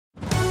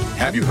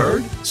Have you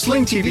heard?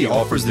 Sling TV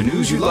offers the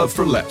news you love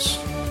for less.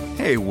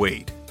 Hey,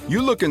 wait.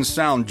 You look and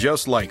sound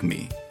just like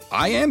me.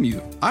 I am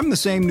you. I'm the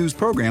same news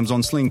programs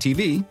on Sling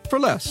TV for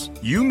less.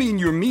 You mean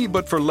you're me,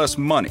 but for less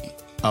money.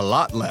 A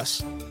lot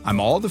less.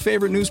 I'm all the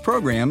favorite news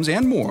programs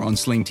and more on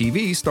Sling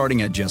TV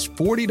starting at just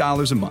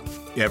 $40 a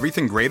month.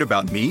 Everything great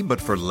about me,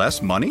 but for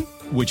less money?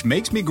 Which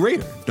makes me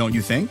greater, don't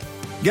you think?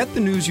 Get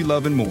the news you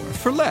love and more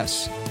for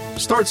less.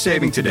 Start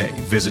saving today.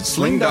 Visit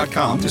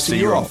sling.com to see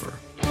your offer.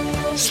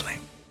 Sling.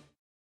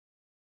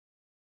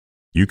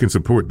 You can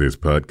support this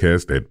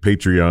podcast at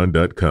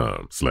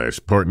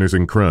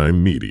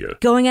patreon.com/partnersincrimemedia.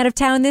 Going out of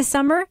town this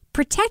summer?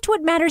 Protect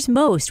what matters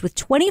most with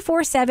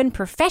 24/7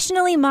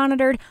 professionally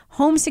monitored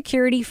home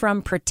security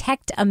from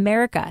Protect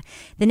America.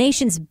 The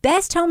nation's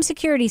best home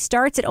security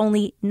starts at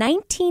only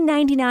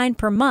 $19.99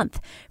 per month.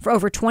 For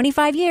over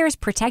 25 years,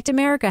 Protect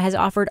America has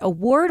offered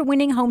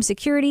award-winning home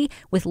security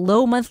with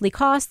low monthly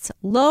costs,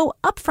 low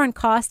upfront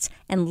costs,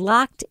 and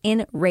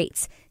locked-in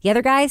rates. The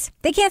other guys,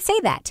 they can't say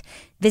that.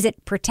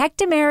 Visit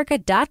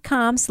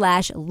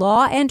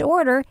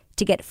protectamerica.com/law-and-order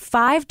to get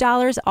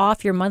 $5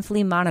 off your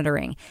monthly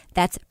monitoring.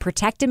 That's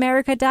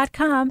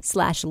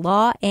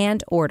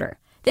protectamerica.com/law-and-order.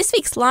 This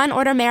week's Law &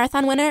 Order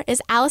Marathon winner is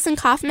Allison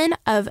Kaufman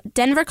of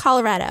Denver,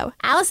 Colorado.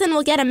 Allison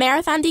will get a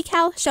marathon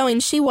decal showing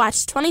she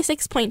watched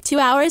 26.2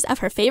 hours of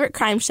her favorite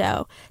crime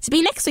show. To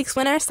be next week's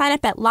winner, sign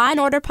up at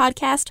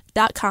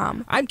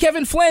lawandorderpodcast.com. I'm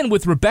Kevin Flynn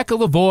with Rebecca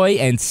Lavoie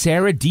and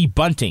Sarah D.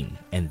 Bunting,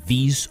 and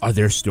these are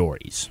their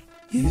stories.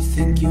 You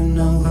think you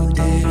know who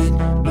did it,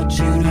 but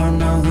you don't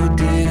know who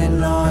did it.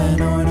 Law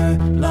and order,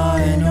 law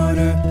and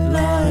order,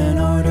 law and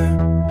order.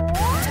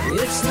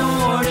 It's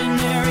no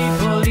ordinary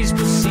police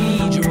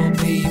procedural,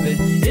 baby.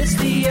 It's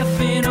the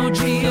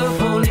FNOG of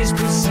police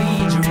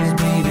procedurals,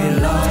 baby.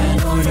 Law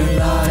and order,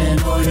 law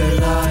and order,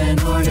 law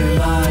and order,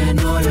 law and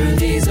order.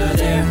 These are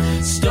their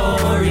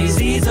stories,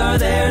 these are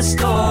their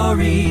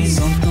stories.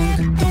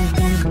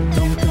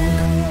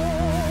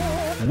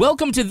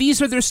 Welcome to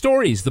These Are Their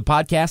Stories, the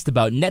podcast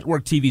about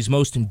network TV's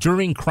most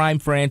enduring crime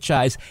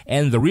franchise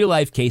and the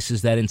real-life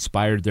cases that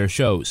inspired their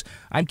shows.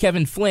 I'm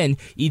Kevin Flynn.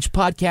 Each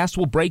podcast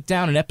will break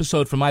down an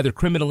episode from either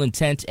Criminal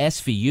Intent,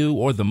 SVU,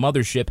 or The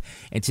Mothership,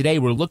 and today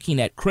we're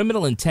looking at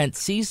Criminal Intent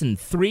Season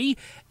 3,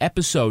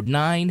 Episode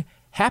 9,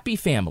 Happy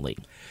Family.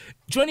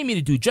 Joining me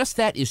to do just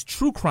that is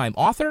true crime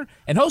author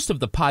and host of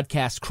the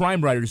podcast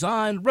Crime Writers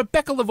On,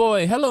 Rebecca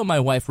Lavoie. Hello,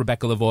 my wife,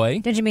 Rebecca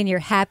Lavoie. Don't you mean your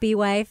happy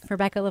wife,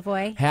 Rebecca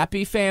Lavoie?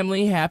 Happy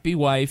family, happy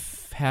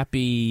wife,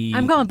 happy...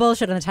 I'm calling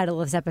bullshit on the title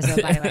of this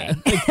episode, by the way.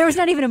 There was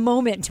not even a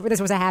moment where this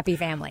was a happy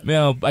family.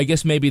 Well, I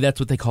guess maybe that's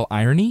what they call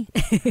irony.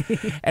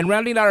 And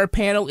rounding out our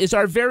panel is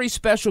our very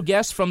special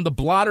guest from the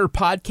Blotter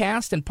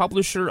podcast and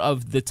publisher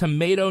of the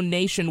Tomato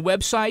Nation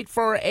website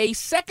for a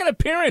second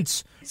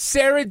appearance,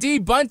 Sarah D.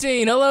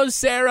 Bunting. Hello,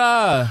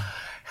 Sarah.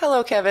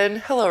 Hello,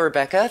 Kevin. Hello,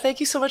 Rebecca. Thank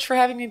you so much for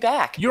having me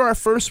back. You're our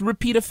first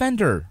repeat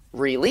offender.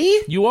 Really?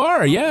 You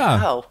are, yeah.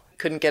 Wow.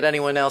 Couldn't get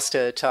anyone else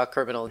to talk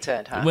Criminal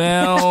Intent, huh?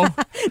 Well...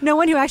 No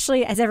one who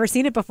actually has ever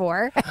seen it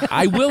before.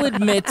 I will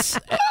admit,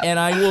 and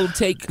I will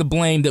take the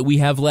blame, that we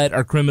have let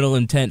our Criminal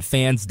Intent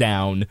fans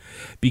down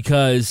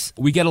because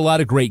we get a lot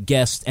of great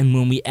guests, and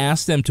when we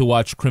ask them to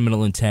watch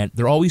Criminal Intent,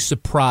 they're always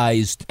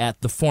surprised at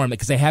the format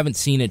because they haven't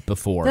seen it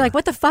before. They're like,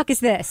 what the fuck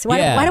is this?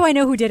 Why do I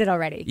know who did it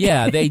already?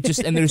 Yeah, they just,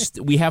 and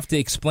we have to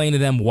explain to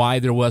them why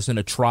there wasn't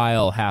a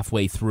trial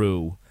halfway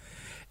through.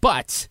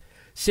 But...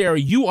 Sarah,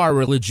 you are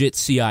a legit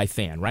CI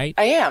fan, right?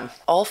 I am.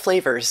 All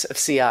flavors of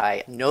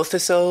CI.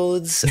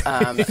 Nothisodes,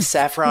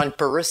 saffron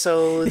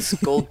burisodes,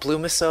 gold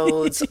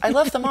bloomisodes. I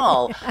love them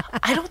all.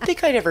 I don't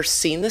think I'd ever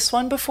seen this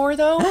one before,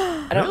 though.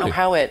 I don't know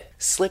how it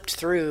slipped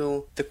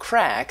through the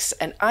cracks,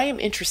 and I am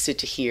interested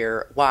to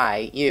hear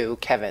why you,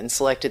 Kevin,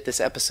 selected this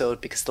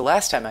episode, because the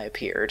last time I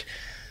appeared,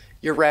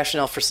 your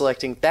rationale for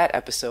selecting that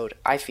episode,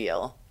 I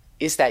feel,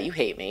 is that you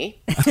hate me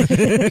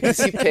because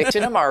you picked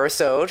an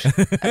Amarisode,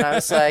 and I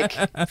was like,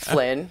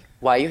 Flynn,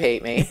 why you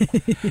hate me?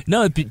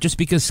 No, just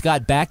because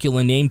Scott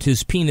Bakula named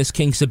his penis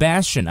King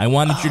Sebastian. I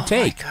wanted your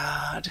take. Oh,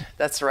 my God.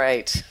 That's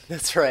right.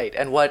 That's right.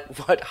 And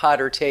what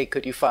hotter take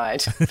could you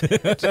find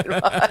than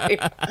mine?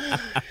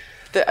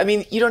 I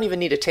mean, you don't even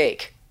need a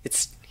take.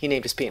 He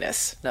named his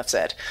penis. Enough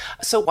said.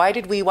 So why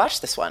did we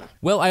watch this one?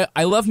 Well,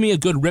 I love me a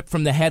good rip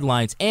from the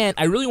headlines, and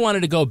I really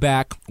wanted to go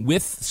back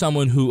with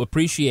someone who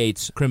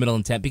appreciates Criminal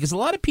Intent, because a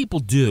lot of people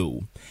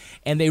do,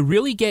 and they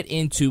really get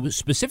into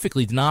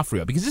specifically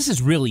D'Onofrio, because this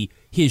is really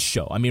his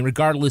show. I mean,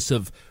 regardless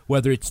of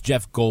whether it's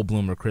Jeff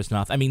Goldblum or Chris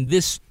Noth, I mean,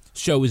 this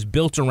show is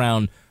built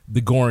around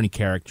the Gorin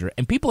character,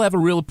 and people have a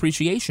real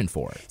appreciation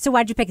for it. So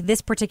why'd you pick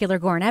this particular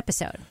Gorin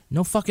episode?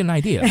 No fucking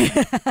idea.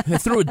 I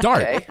threw a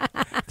dart.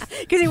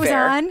 Because it was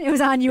on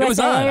USA. It was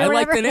on. I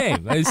like whatever. the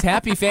name. It's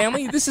Happy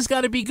Family. This has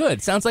got to be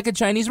good. Sounds like a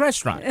Chinese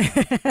restaurant.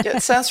 Yeah,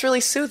 it sounds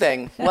really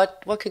soothing.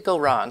 What could go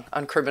wrong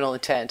on Criminal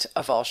Intent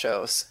of all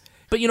shows?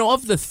 But,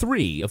 of the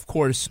three, of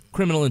course,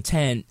 Criminal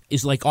Intent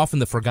is like often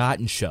the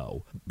forgotten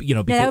show.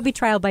 Because, that would be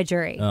Trial by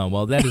Jury. Oh,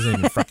 well, that doesn't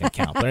even freaking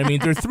count. But, I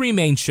mean, there are three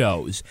main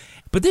shows.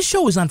 But this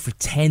show was on for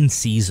 10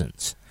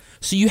 seasons.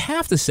 So you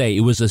have to say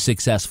it was a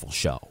successful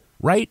show.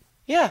 right?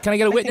 Yeah. Can I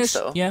get a think witness?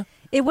 so. Yeah.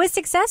 It was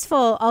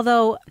successful,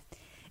 although,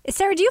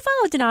 Sarah, do you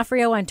follow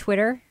D'Onofrio on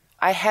Twitter?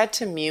 I had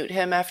to mute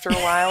him after a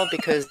while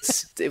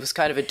because it was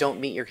kind of a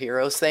don't meet your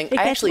heroes thing. I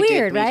gets actually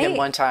weird, did meet him right?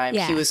 one time.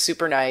 Yeah. He was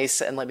super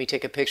nice and let me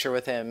take a picture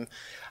with him.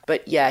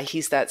 But yeah,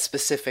 he's that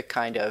specific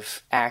kind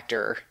of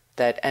actor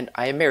that, and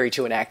I am married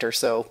to an actor,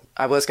 so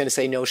I was going to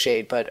say no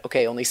shade, but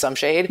okay, only some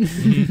shade.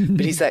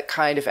 But he's that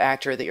kind of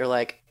actor that you're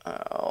like,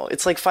 oh,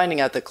 it's like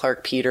finding out that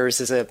Clark Peters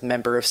is a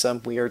member of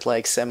some weird,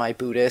 like,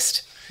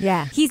 semi-Buddhist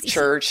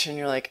church, and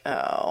you're like,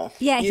 oh,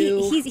 yeah,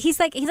 he's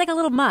like a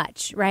little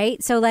much,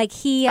 right? So like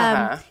he's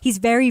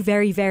very,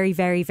 very, very,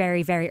 very,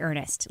 very, very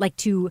earnest, like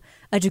to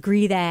a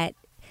degree that,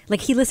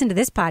 like, he listened to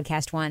this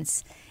podcast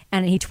once.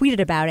 And he tweeted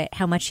about it,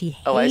 how much he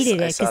hated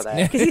it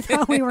because he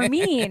thought we were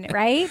mean,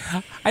 right?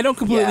 I don't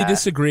completely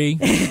disagree.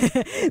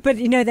 But,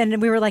 then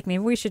we were like,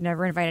 maybe we should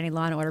never invite any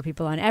Law and Order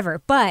people on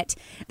ever. But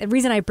the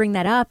reason I bring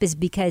that up is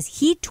because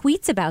he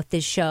tweets about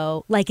this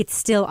show like it's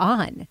still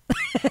on.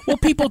 Well,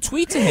 people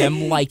tweet to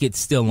him like it's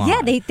still on. Yeah,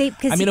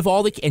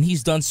 and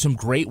he's done some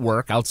great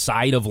work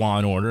outside of Law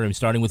and Order. I mean,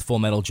 starting with Full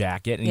Metal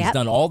Jacket, and he's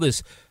done all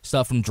this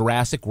stuff from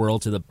Jurassic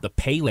World to the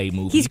Pele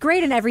movie. He's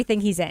great in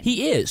everything he's in.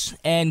 He is,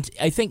 and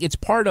I think it's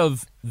part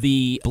of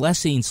the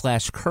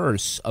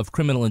blessing/curse of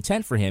Criminal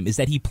Intent for him is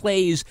that he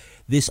plays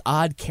this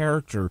odd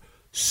character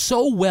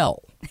so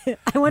well.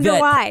 I wonder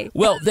why.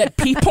 Well, that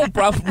people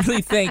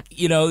probably think,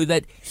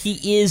 that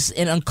he is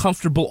an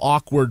uncomfortable,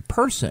 awkward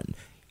person.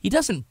 He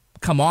doesn't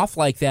come off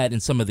like that in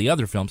some of the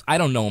other films. I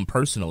don't know him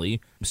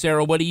personally.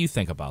 Sarah, what do you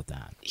think about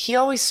that? He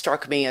always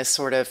struck me as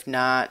sort of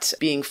not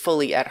being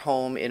fully at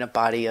home in a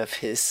body of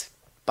his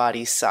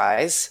body's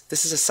size.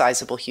 This is a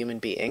sizable human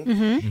being.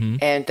 Mm-hmm.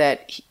 And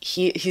that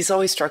he's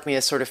always struck me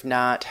as sort of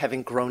not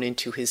having grown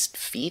into his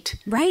feet.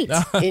 Right.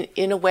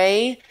 in a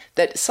way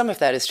that some of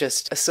that is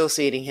just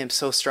associating him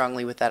so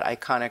strongly with that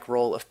iconic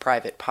role of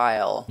Private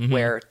Pile,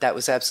 where that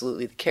was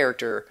absolutely the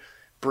character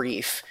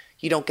brief.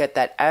 You don't get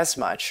that as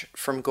much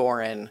from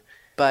Goran,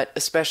 but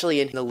especially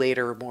in the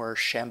later, more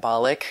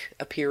shambolic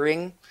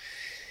appearing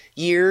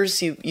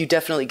years, you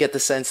definitely get the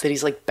sense that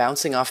he's like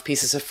bouncing off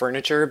pieces of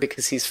furniture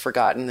because he's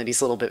forgotten that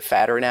he's a little bit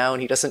fatter now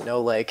and he doesn't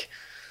know, like,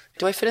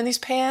 do I fit in these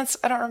pants?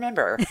 I don't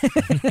remember.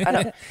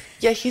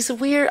 Yeah, he's a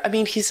weird, I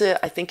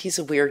think he's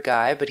a weird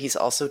guy, but he's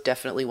also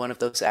definitely one of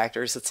those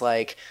actors that's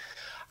like,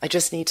 I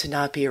just need to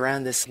not be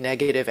around this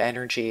negative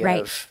energy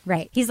of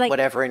He's like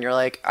whatever. And you're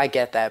like, I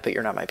get that, but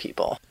you're not my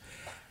people.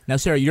 Now,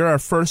 Sarah, you're our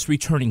first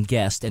returning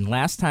guest, and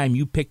last time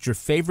you picked your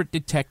favorite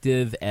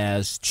detective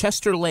as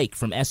Chester Lake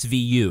from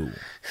SVU.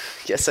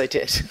 Yes, I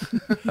did.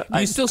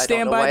 You still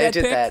stand by that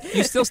pick?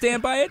 You still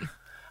stand by it?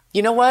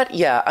 You know what?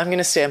 Yeah, I'm going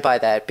to stand by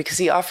that because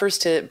he offers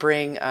to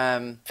bring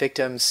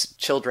victims'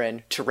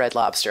 children to Red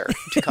Lobster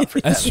to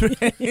comfort them.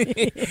 That's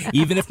right.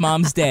 Even if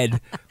mom's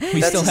dead,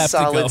 we still have to go. That's a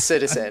solid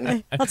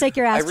citizen. I'll take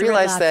your ass to Red I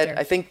realize Lobster. that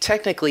I think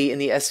technically in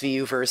the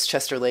SVU verse,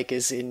 Chester Lake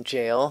is in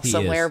jail He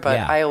somewhere, is, but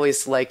yeah. I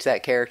always liked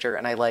that character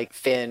and I like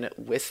Finn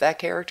with that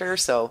character.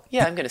 So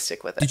yeah, I'm going to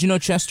stick with it. Did you know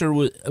Chester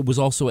was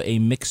also a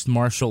mixed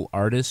martial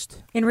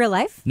artist? In real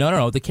life?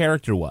 No, the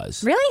character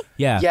was. Really?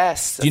 Yeah.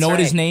 Yes, Do you know that's what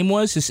his right. name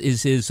was?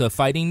 Is his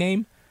fighting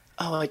name?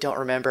 Oh, I don't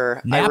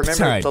remember. Nap I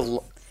remember time.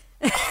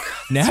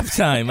 Nap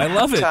time. I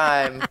love it.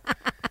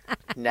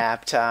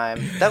 Nap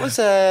time. That was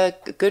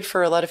good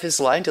for a lot of his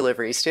line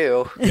deliveries,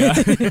 too. Yeah.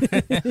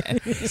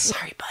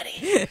 Sorry,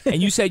 buddy.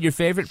 And you said your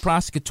favorite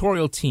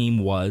prosecutorial team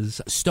was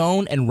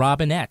Stone and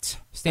Robinette.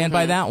 Stand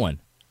by that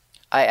one.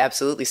 I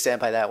absolutely stand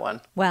by that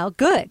one. Well,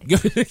 good.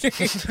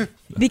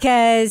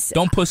 Because...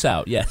 Don't puss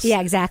out, yes.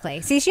 Yeah,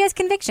 exactly. See, she has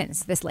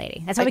convictions, this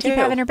lady. That's why we keep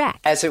having her back.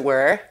 As it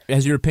were.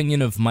 Has your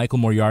opinion of Michael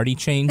Moriarty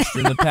changed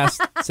in the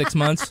past 6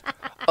 months?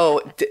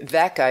 Oh,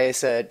 that guy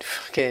is a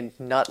fucking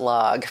nut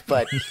log,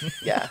 but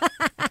yeah.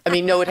 I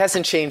mean, no, it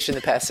hasn't changed in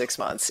the past 6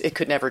 months. It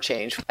could never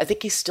change. I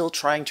think he's still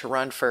trying to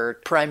run for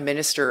Prime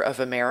Minister of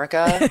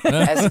America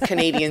as a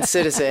Canadian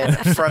citizen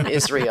from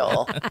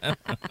Israel.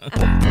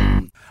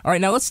 All right,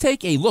 now let's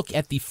take a look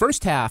at the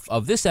first half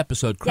of this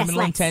episode,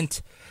 Criminal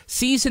Intent,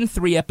 Season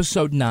 3,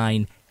 Episode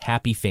 9,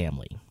 Happy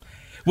Family.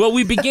 Well,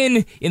 we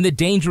begin in the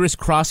dangerous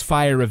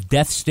crossfire of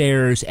death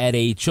stares at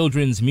a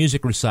children's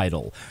music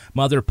recital.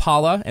 Mother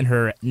Paula and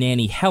her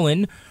nanny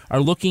Helen are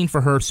looking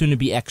for her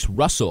soon-to-be ex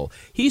Russell.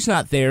 He's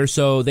not there,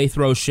 so they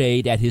throw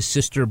shade at his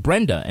sister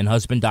Brenda and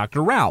husband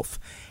Dr. Ralph.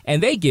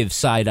 And they give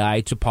side-eye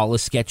to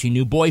Paula's sketchy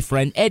new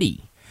boyfriend,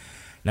 Eddie.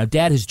 Now,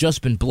 Dad has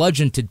just been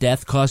bludgeoned to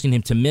death, causing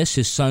him to miss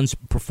his sons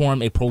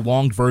perform a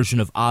prolonged version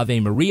of Ave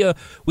Maria,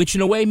 which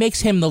in a way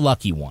makes him the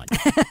lucky one.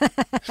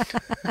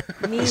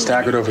 He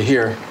staggered over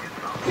here.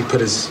 He put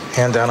his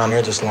hand down on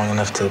here just long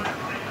enough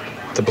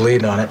to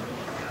bleed on it.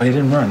 But he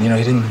didn't run. He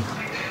didn't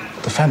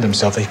defend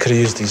himself. He could have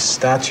used these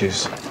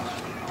statues.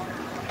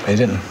 But he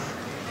didn't.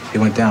 He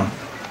went down.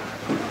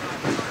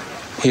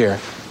 Here.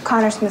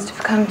 Connors must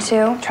have come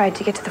too. Tried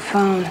to get to the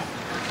phone.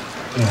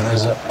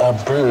 There's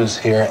a bruise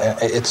here.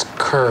 It's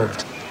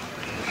curved.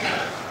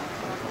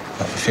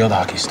 Like a field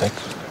hockey stick.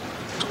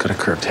 It's got a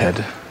curved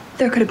head.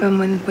 There could have been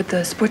one with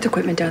the sports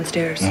equipment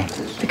downstairs.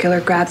 The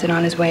killer grabbed it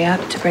on his way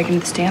up to break into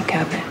the stamp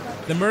cabinet.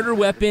 The murder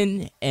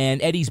weapon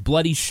and Eddie's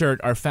bloody shirt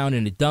are found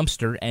in a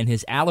dumpster, and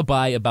his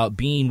alibi about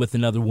being with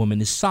another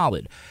woman is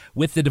solid.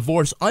 With the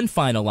divorce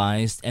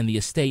unfinalized and the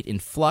estate in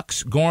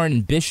flux, Gorin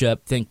and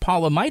Bishop think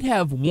Paula might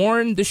have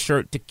worn the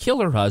shirt to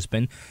kill her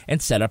husband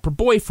and set up her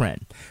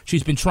boyfriend.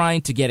 She's been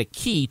trying to get a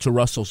key to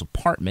Russell's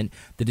apartment.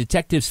 The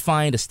detectives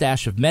find a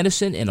stash of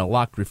medicine in a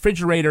locked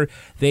refrigerator.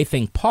 They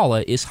think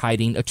Paula is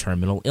hiding a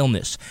terminal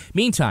illness.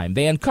 Meantime,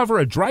 they uncover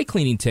a dry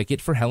cleaning ticket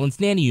for Helen's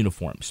nanny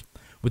uniforms.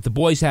 With the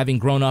boys having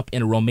grown up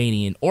in a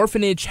Romanian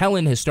orphanage,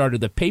 Helen has started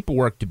the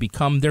paperwork to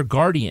become their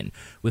guardian.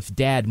 With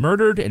dad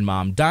murdered and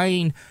mom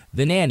dying,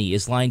 the nanny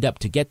is lined up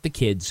to get the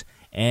kids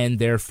and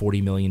their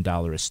 $40 million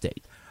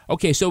estate.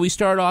 Okay, so we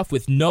start off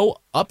with no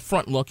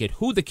upfront look at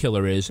who the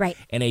killer is, right,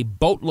 and a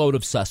boatload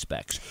of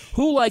suspects.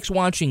 Who likes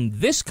watching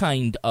this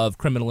kind of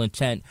criminal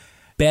intent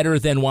better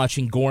than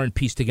watching Gorin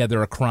piece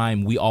together a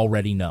crime we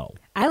already know?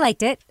 I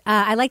liked it.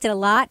 I liked it a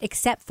lot,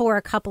 except for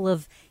a couple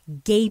of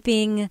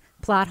gaping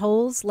plot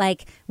holes.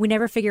 Like, we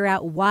never figure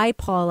out why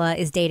Paula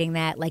is dating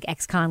that, like,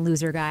 ex-con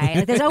loser guy.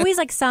 Like, there's always,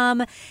 like,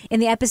 some in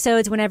the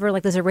episodes whenever,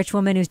 like, there's a rich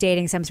woman who's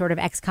dating some sort of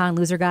ex-con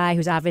loser guy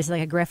who's obviously,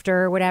 like, a grifter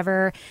or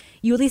whatever.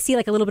 You at least see,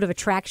 like, a little bit of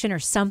attraction or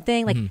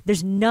something. Like,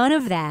 there's none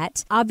of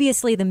that.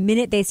 Obviously, the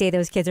minute they say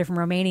those kids are from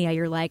Romania,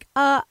 you're like,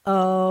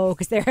 uh-oh,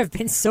 because there have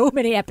been so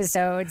many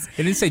episodes.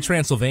 They didn't say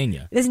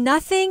Transylvania. There's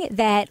nothing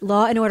that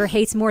Law and Order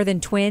hates more than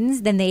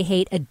twins than they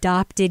hate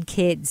adopted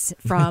kids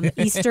from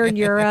Eastern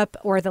Europe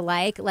or the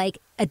like. Like,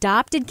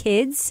 adopted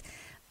kids,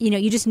 you know,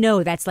 you just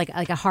know that's like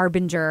a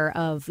harbinger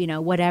of, you know,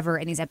 whatever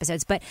in these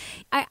episodes. But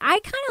I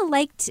kind of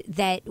liked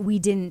that we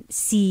didn't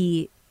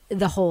see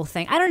the whole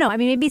thing. I don't know. I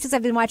mean, maybe since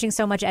I've been watching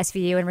so much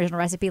SVU and Original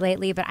Recipe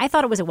lately, but I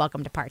thought it was a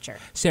welcome departure.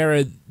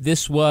 Sarah,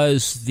 this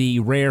was the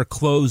rare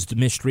closed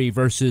mystery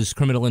versus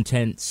Criminal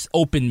Intent's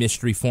open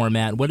mystery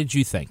format. What did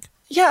you think?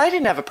 Yeah, I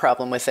didn't have a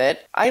problem with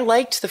it. I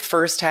liked the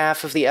first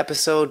half of the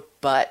episode,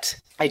 but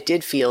I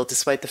did feel,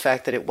 despite the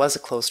fact that it was a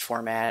closed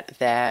format,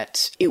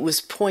 that it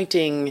was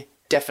pointing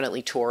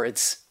definitely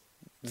towards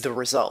the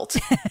result.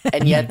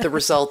 And yet the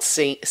result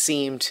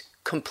seemed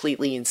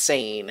completely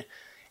insane.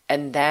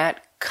 And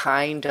that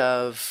kind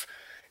of,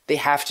 they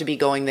have to be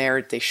going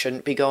there, they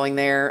shouldn't be going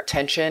there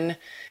tension,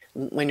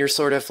 when you're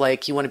sort of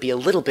like, you want to be a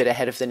little bit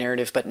ahead of the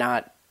narrative, but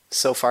not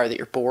so far that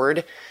you're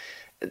bored.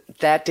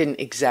 That didn't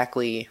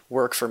exactly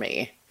work for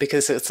me,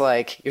 because it's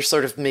like you're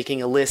sort of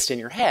making a list in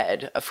your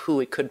head of who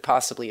it could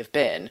possibly have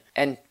been.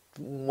 And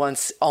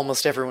once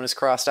almost everyone is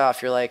crossed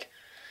off, you're like,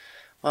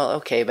 well,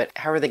 okay, but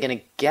how are they going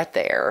to get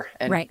there?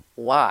 And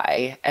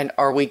why? And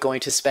are we going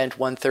to spend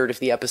 1/3 of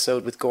the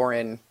episode with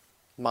Gorin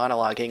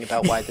monologuing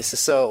about why this is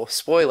so?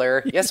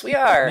 Spoiler, yes, we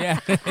are. Yeah,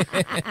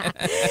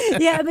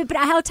 but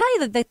I'll tell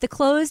you that the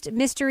closed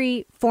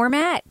mystery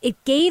format, it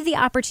gave the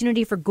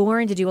opportunity for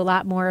Gorin to do a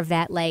lot more of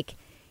that, like,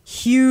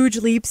 huge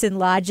leaps in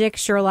logic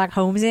Sherlock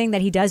Holmesing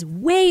that he does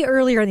way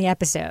earlier in the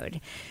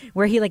episode,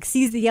 where he, like,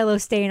 sees the yellow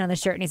stain on the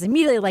shirt and he's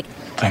immediately like,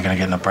 thinking of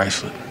getting a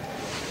bracelet.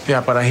 Yeah,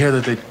 but I hear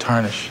that they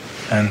tarnish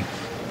and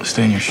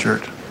stain your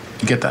shirt.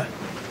 You get that?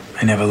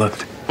 I never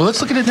looked. Well,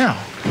 let's look at it now.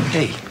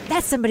 Hey.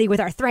 That's somebody with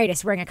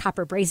arthritis wearing a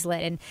copper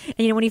bracelet. And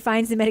you know, when he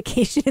finds the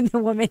medication in the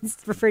woman's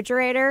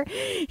refrigerator,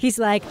 he's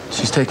like,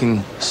 she's taking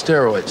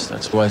steroids.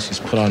 That's why she's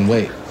put on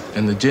weight.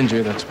 And the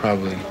ginger, that's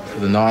probably for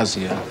the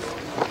nausea.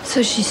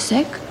 So she's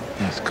sick?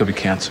 Yes, it could be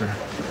cancer.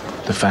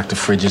 The fact the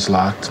fridge is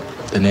locked.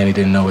 The nanny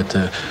didn't know what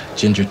the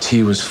ginger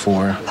tea was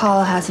for.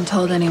 Paula hasn't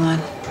told anyone.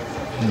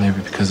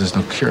 Maybe because there's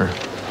no cure.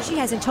 She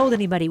hasn't told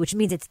anybody, which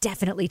means it's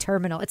definitely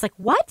terminal. It's like,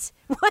 what?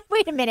 What?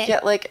 Wait a minute.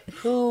 Yeah, like,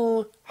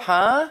 who?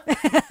 Huh?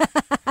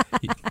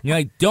 You're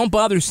like, don't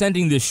bother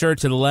sending this shirt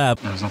to the lab.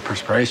 There's no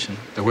perspiration.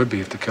 There would be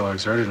if the killer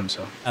exerted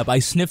himself. I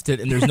sniffed it,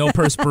 and there's no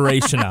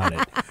perspiration on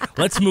it.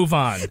 Let's move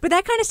on. But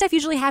that kind of stuff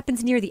usually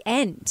happens near the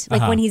end,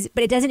 like when he's.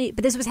 But it doesn't.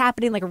 But this was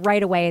happening like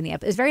right away in the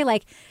episode.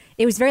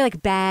 It was very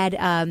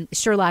bad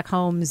Sherlock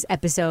Holmes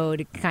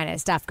episode kind of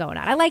stuff going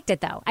on. I liked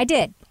it though. I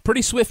did.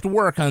 Pretty swift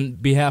work on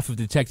behalf of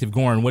Detective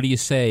Gorin. What do you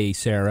say,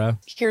 Sarah?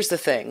 Here's the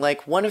thing.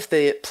 Like, one of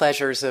the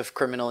pleasures of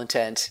Criminal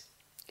Intent,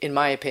 in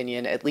my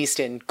opinion, at least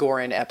in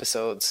Gorin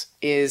episodes,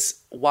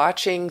 is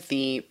watching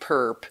the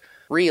perp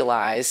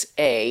realize,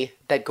 A,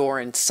 that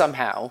Gorin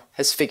somehow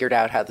has figured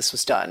out how this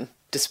was done,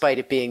 despite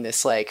it being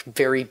this, like,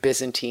 very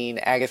Byzantine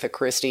Agatha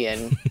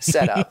Christian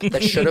setup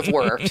that should have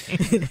worked,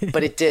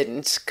 but it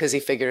didn't because he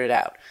figured it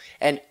out.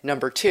 And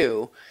number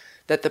 2,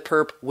 that the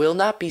perp will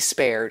not be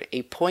spared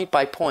a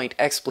point-by-point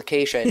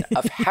explication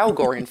of how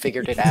Gorin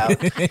figured it out.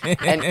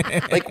 And,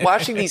 like,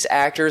 watching these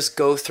actors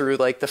go through,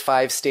 like, the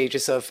 5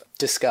 stages of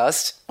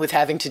disgust with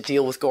having to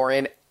deal with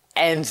Gorin,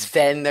 and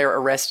then they're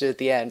arrested at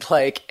the end,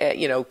 like,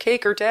 you know,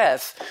 cake or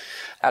death.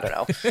 I don't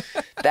know.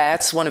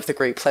 That's one of the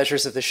great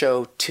pleasures of the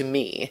show to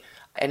me.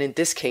 And in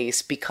this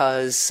case,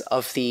 because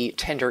of the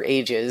tender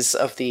ages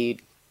of the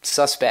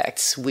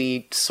suspects,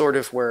 we sort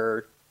of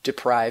were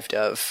deprived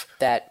of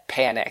that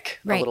panic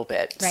a Right, little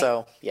bit. right.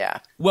 So, yeah.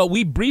 Well,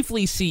 we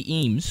briefly see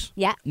Eames.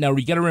 Yeah. Now,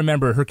 you got to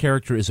remember her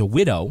character is a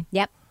widow.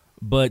 Yep.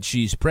 But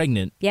she's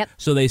pregnant. Yep.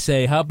 So they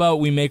say, how about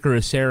we make her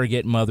a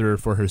surrogate mother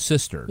for her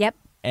sister? Yep.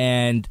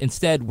 And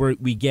instead,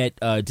 we get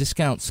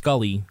Discount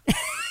Scully,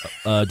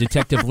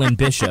 Detective Lynn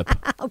Bishop.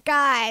 Oh,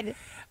 God.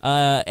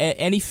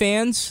 Any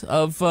fans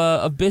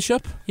of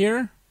Bishop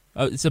here?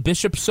 It's a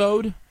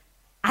Bishop-sode?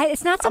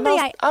 It's not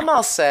somebody I'm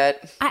all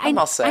set. I'm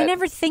all set. I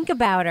never think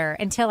about her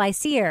until I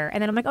see her.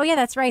 And then I'm like, oh, yeah,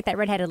 that's right. That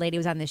redheaded lady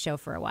was on this show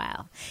for a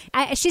while.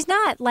 She's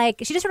not like,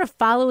 she just sort of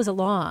follows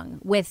along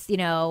with,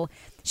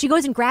 she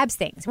goes and grabs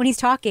things. When he's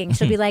talking,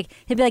 he'll be like,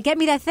 get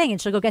me that thing.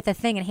 And she'll go get that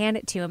thing and hand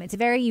it to him. It's a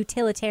very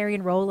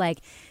utilitarian role. Like,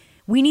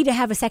 we need to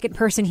have a second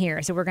person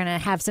here. So we're going to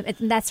have some,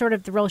 and that's sort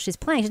of the role she's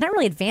playing. She's not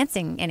really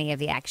advancing any of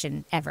the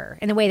action ever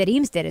in the way that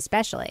Eames did,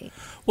 especially.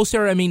 Well,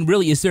 Sarah, I mean,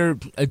 really, is there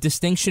a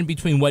distinction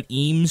between what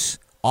Eames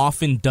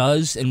often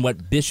does and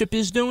what Bishop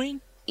is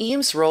doing?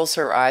 Eames rolls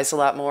her eyes a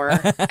lot more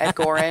at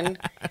Gorin.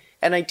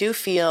 And I do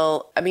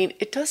feel, I mean,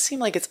 it does seem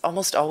like it's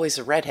almost always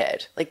a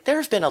redhead. Like, there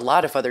have been a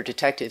lot of other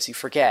detectives you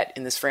forget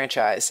in this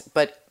franchise,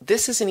 but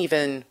this isn't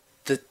even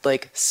the,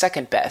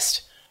 second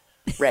best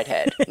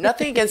redhead.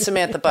 Nothing against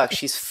Samantha Buck.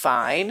 She's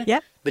fine.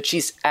 Yep. But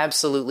she's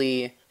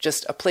absolutely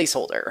just a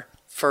placeholder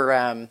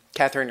for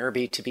Catherine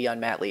Irby to be on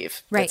mat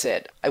leave. Right. That's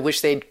it. I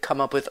wish they'd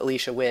come up with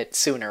Alicia Witt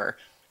sooner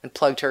and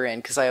plugged her in,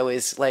 because I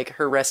always,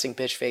 her resting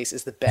bitch face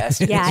is the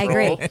best. Yeah, I in this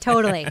role. agree.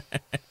 Totally.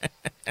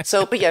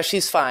 So, but yeah,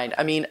 she's fine.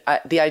 I mean,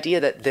 the idea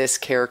that this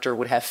character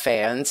would have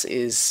fans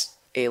is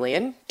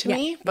alien to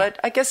me, but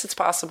I guess it's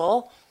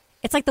possible.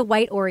 It's like the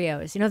white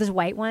Oreos. You know those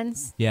white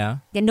ones? Yeah.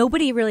 Yeah,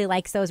 nobody really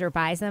likes those or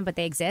buys them, but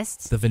they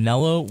exist. The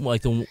vanilla,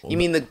 like the... You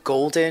mean the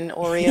golden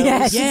Oreos?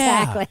 Yes,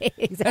 Yeah.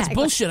 exactly. That's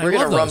bullshit. We're I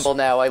love gonna those. rumble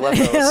now. I love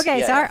those. Okay,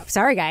 Yeah.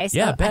 sorry, guys.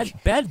 Yeah, Oh,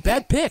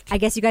 bad pick. I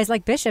guess you guys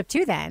like Bishop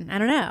too then. I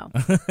don't know.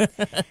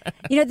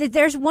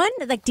 There's one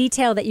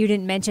detail that you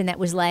didn't mention that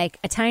was like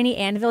a tiny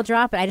anvil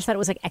drop, but I just thought it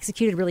was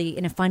executed really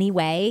in a funny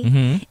way.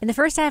 Mm-hmm. In the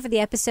first half of the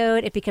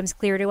episode, it becomes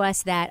clear to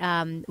us that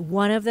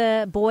one of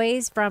the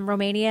boys from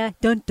Romania,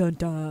 dun dun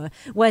dun,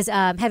 was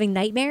having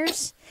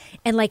nightmares,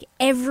 and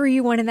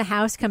everyone in the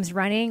house comes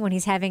running when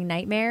he's having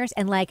nightmares,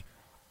 and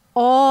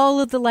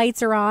all of the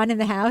lights are on in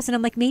the house, and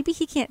I'm like, maybe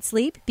he can't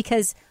sleep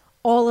because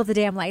all of the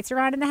damn lights are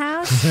on in the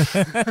house.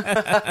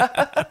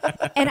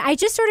 And I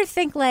just sort of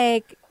think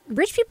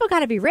rich people got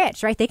to be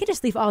rich, right? They can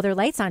just leave all their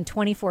lights on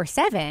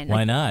 24/7.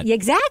 Why not? Yeah,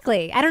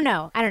 exactly. I don't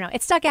know.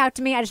 It stuck out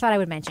to me. I just thought I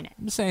would mention it.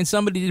 I'm saying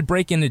somebody did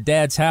break into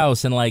Dad's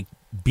house and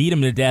beat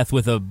him to death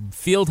with a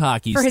field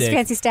hockey For stick. his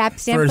fancy stamp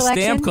for collection,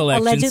 a stamp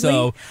collection, allegedly.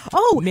 so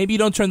maybe you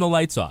don't turn the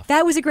lights off.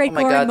 That was a great Oh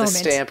my Gorin God, moment.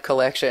 the stamp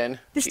collection.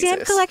 The stamp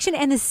Jesus. collection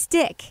and the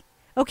stick.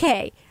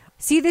 Okay,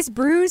 see this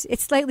bruise?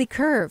 It's slightly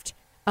curved.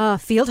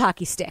 Field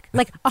hockey stick.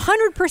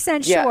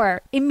 100% Yeah.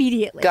 sure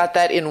immediately. Got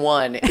that in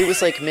one. It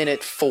was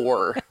minute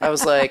 4. I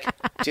was like,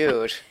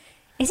 dude.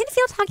 Isn't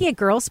field hockey a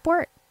girl's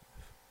sport?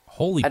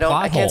 Holy I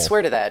can't pothole.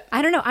 swear to that.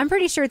 I don't know. I'm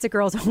pretty sure it's a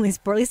girls only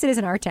sport. At least it is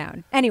in our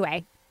town.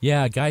 Anyway.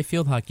 Yeah, guy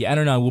field hockey. I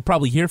don't know. We'll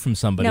probably hear from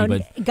somebody. No,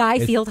 but guy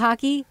it's- field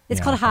hockey. It's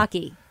Yeah, called okay.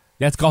 hockey.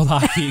 That's called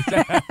hockey.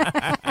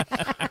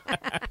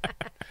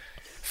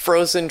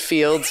 Frozen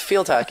fields,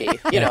 field hockey,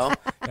 you know.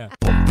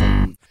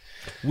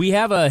 We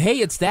have a Hey,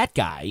 It's That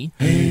Guy.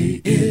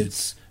 Hey,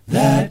 it's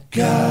that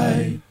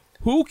guy.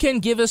 Who can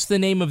give us the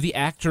name of the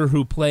actor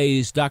who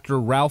plays Dr.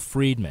 Ralph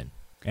Friedman?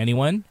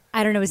 Anyone?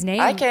 I don't know his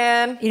name. I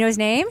can. You know his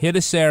name? Hit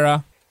us,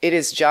 Sarah. It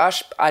is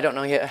Josh, I don't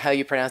know how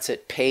you pronounce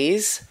it,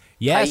 Pays?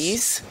 Yes.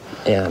 Pais?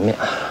 Yeah,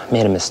 I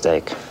made a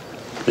mistake.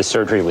 The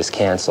surgery was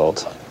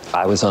canceled.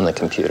 I was on the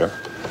computer.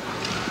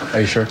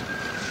 Are you sure?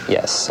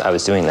 Yes, I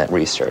was doing that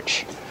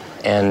research.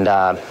 And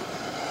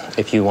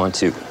if you want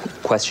to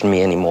question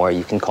me anymore,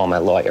 you can call my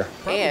lawyer.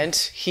 And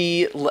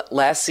he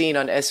last seen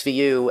on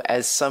SVU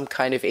as some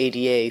kind of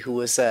ADA who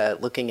was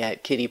looking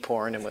at kiddie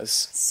porn and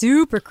was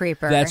super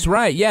creeper. That's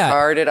right, yeah.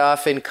 carted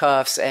off in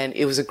cuffs, and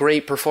it was a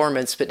great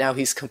performance, but now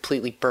he's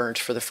completely burnt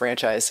for the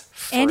franchise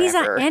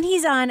forever. And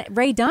he's on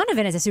Ray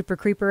Donovan as a super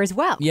creeper as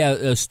well.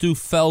 Yeah, Stu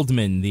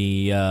Feldman,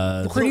 the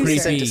Who's creepy.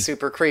 into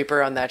super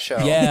creeper on that show?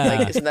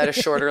 Yeah. Isn't that a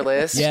shorter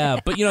list? Yeah,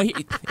 but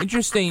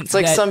interesting. It's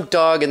like that- some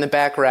dog in the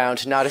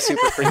background, not a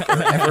super creeper.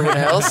 Everyone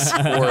else,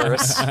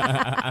 worse.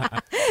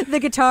 The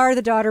guitar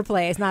the daughter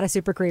plays, not a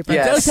super creeper. He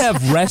Yes. does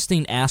have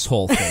resting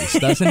asshole face,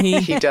 doesn't he?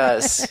 He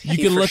does. You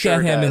He can for look sure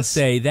at him and does.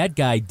 say, that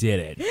guy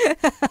did it.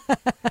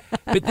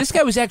 But this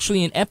guy was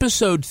actually in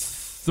episode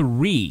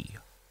 3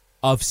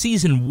 of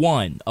season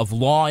 1 of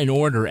Law and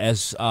Order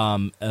as a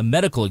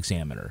medical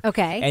examiner.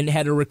 Okay. And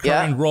had a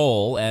recurring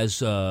role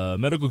as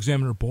medical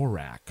examiner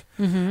Borak.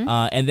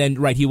 And then,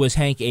 right, he was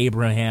Hank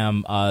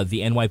Abraham,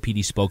 the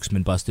NYPD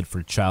spokesman busted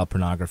for child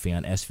pornography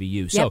on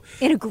SVU. So,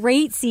 in a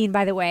great scene,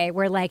 by the way,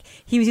 where like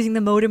he was using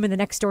the modem in the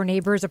next door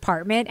neighbor's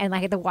apartment and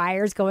like the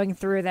wires going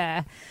through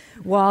the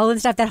wall and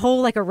stuff, that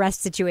whole like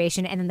arrest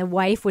situation. And then the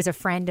wife was a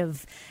friend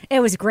of, it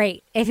was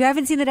great. If you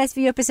haven't seen that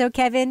SVU episode,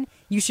 Kevin,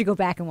 you should go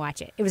back and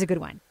watch it. It was a good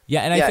one.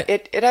 Yeah, and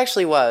it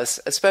actually was,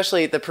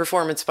 especially the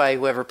performance by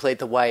whoever played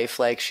the wife.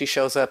 Like, she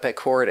shows up at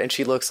court and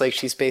she looks like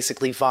she's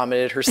basically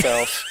vomited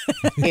herself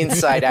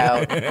inside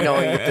out,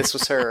 knowing that this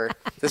was her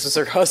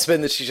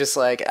husband, that she's just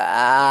like,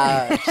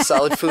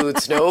 solid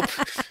foods, nope.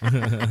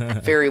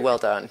 Very well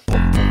done.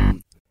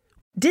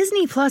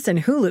 Disney Plus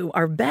and Hulu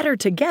are better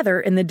together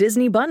in the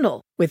Disney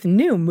Bundle with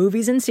new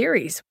movies and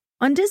series.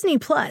 On Disney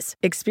Plus,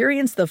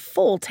 experience the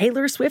full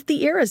Taylor Swift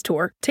The Eras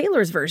Tour,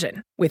 Taylor's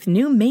version, with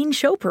new main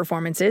show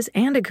performances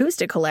and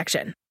acoustic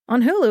collection.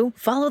 On Hulu,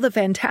 follow the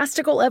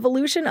fantastical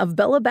evolution of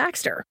Bella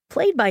Baxter,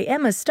 played by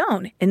Emma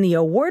Stone in the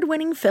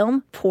award-winning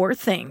film Poor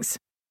Things.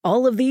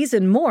 All of these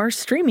and more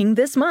streaming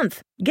this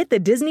month. Get the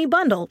Disney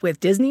Bundle with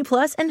Disney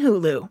Plus and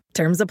Hulu.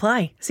 Terms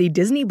apply. See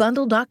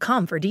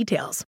DisneyBundle.com for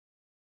details.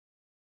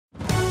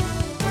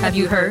 Have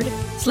you heard?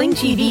 Sling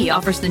TV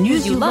offers the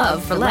news you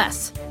love for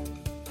less.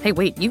 Hey,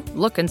 wait, you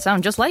look and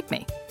sound just like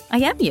me. I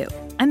am you.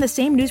 I'm the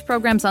same news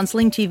programs on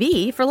Sling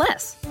TV for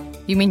less.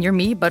 You mean you're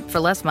me, but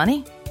for less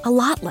money? A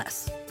lot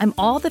less. I'm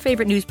all the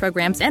favorite news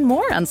programs and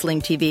more on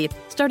Sling TV,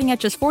 starting at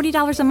just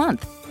 $40 a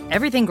month.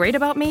 Everything great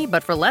about me,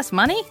 but for less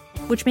money?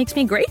 Which makes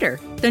me greater,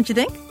 don't you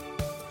think?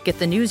 Get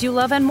the news you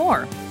love and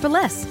more for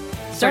less.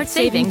 Start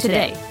saving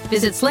today.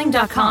 Visit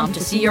sling.com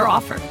to see your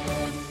offer.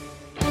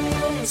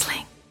 Sling.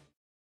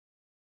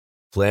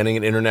 Planning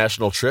an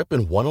international trip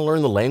and want to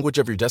learn the language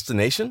of your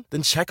destination?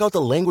 Then check out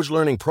the language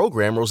learning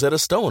program Rosetta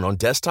Stone on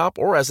desktop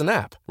or as an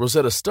app.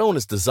 Rosetta Stone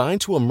is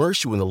designed to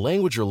immerse you in the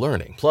language you're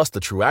learning. Plus, the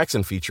True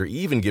Accent feature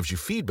even gives you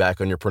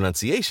feedback on your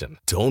pronunciation.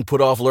 Don't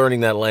put off learning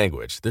that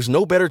language. There's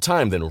no better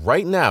time than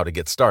right now to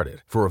get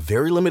started. For a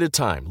very limited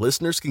time,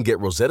 listeners can get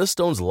Rosetta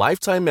Stone's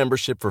lifetime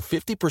membership for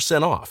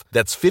 50% off.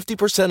 That's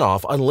 50%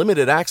 off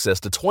unlimited access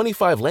to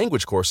 25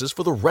 language courses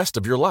for the rest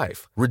of your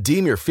life.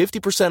 Redeem your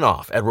 50%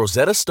 off at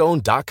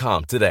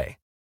rosettastone.com today.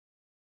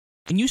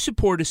 When you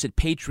support us at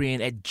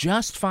Patreon at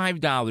just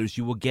 $5,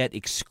 you will get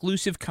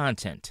exclusive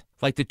content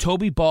like the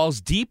Toby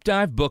Balls Deep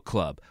Dive Book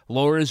Club,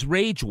 Laura's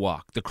Rage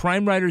Walk, the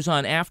Crime Writers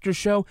on After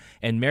Show,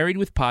 and Married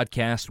with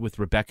Podcast with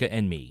Rebecca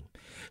and me.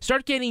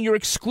 Start getting your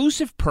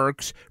exclusive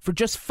perks for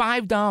just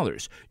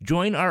 $5.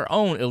 Join our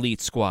own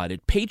elite squad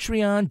at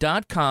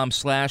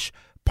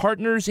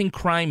patreon.com/Partners in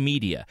Crime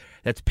Media.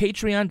 That's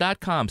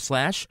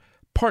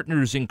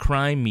patreon.com/Partners in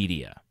Crime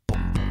Media.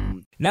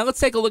 Now let's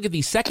take a look at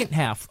the second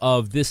half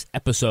of this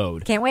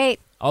episode. Can't wait.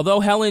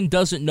 Although Helen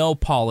doesn't know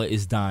Paula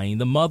is dying,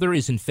 the mother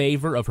is in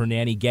favor of her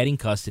nanny getting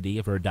custody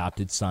of her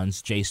adopted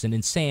sons, Jason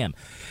and Sam.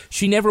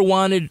 She never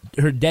wanted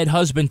her dead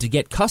husband to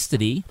get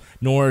custody,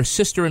 nor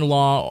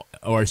sister-in-law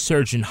or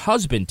surgeon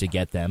husband to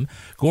get them.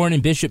 Gorin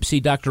and Bishop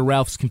see Dr.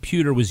 Ralph's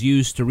computer was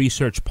used to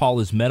research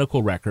Paula's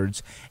medical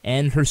records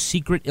and her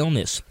secret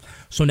illness.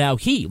 So now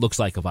he looks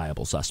like a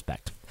viable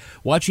suspect.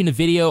 Watching a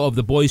video of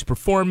the boys'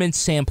 performance,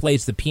 Sam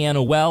plays the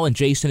piano well, and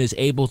Jason is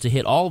able to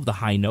hit all of the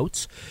high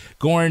notes.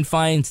 Gorin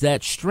finds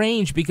that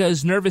strange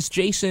because nervous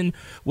Jason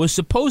was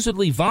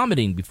supposedly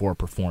vomiting before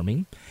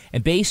performing.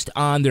 And based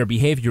on their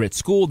behavior at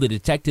school, the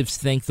detectives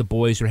think the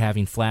boys are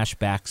having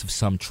flashbacks of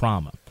some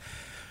trauma.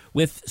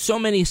 With so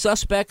many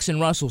suspects in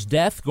Russell's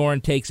death,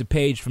 Gorin takes a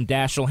page from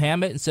Dashiell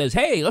Hammett and says,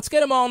 hey, let's get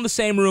them all in the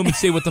same room and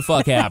see what the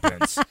fuck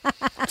happens.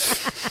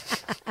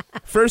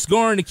 First,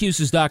 Gorin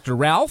accuses Dr.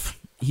 Ralph.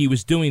 He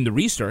was doing the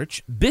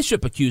research.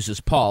 Bishop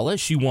accuses Paula.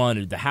 She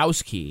wanted the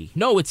house key.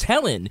 No, it's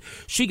Helen.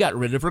 She got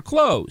rid of her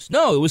clothes.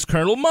 No, it was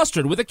Colonel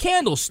Mustard with a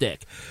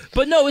candlestick.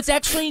 But no, it's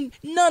actually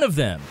none of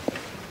them.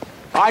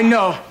 I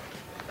know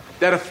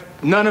that if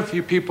none of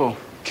you people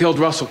killed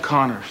Russell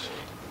Connors,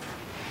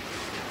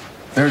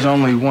 there's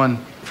only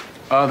one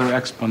other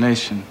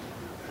explanation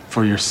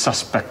for your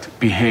suspect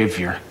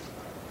behavior.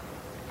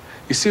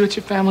 You see what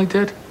your family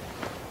did?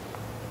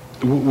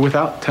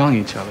 Without telling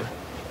each other.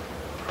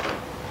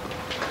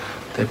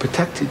 They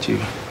protected you.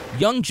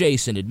 Young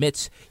Jason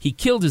admits he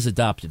killed his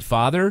adopted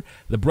father.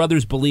 The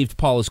brothers believed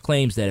Paula's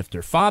claims that if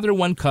their father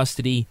won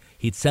custody,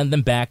 he'd send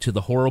them back to the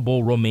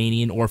horrible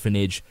Romanian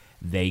orphanage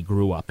they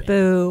grew up in.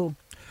 Boo.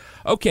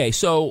 Okay,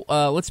 so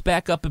let's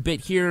back up a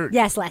bit here.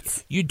 Yes,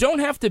 let's. You don't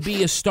have to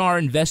be a star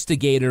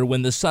investigator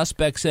when the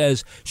suspect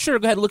says, sure,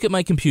 go ahead, look at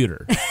my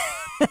computer.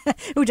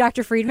 Who,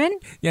 Dr. Friedman?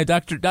 Yeah,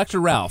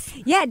 Dr. Ralph.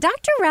 Yeah,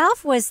 Dr.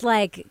 Ralph was,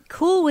 like,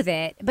 cool with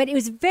it, but it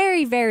was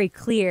very, very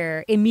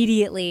clear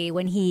immediately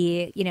when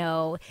he, you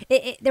know,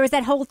 there was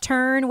that whole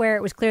turn where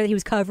it was clear that he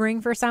was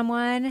covering for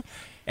someone.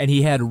 And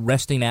he had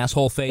resting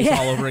asshole face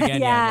all over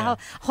again. Yeah.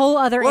 Whole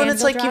other Well, and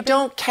it's like dropping. you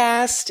don't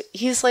cast,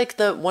 he's like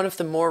one of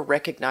the more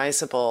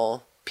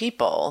recognizable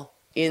people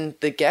in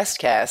the guest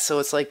cast, so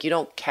it's like you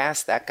don't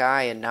cast that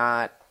guy and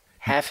not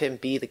have him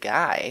be the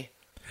guy.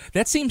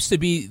 That seems to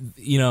be,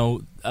 you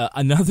know,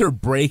 another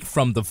break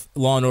from the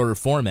Law & Order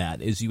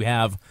format is you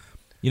have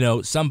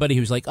somebody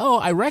who's like, oh,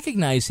 I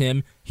recognize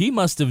him. He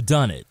must have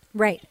done it.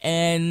 Right.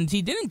 And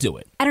he didn't do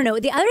it. I don't know.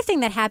 The other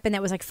thing that happened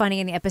that was like funny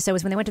in the episode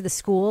was when they went to the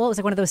school. It was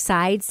like one of those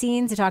side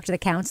scenes to talk to the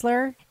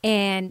counselor.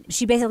 And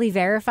she basically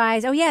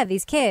verifies, oh, yeah,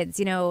 these kids,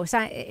 So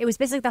it was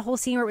basically the whole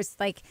scene where it was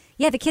like,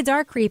 yeah, the kids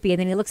are creepy. And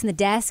then he looks in the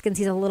desk and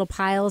sees all the little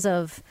piles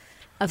of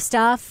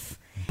stuff.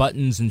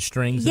 Buttons and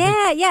strings.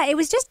 Yeah. There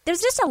was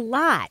just a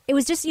lot. It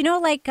was just,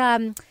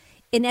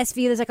 in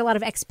SVU, there's like a lot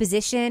of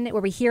exposition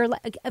where we hear,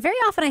 very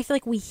often I feel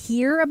like we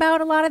hear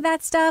about a lot of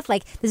that stuff.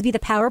 Like this would be the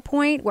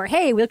PowerPoint where,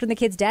 hey, we looked in the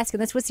kid's desk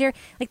and this was here.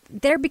 Like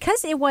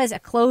because it was a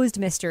closed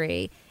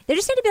mystery, there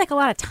just seemed to be like a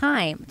lot of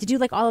time to do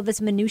like all of this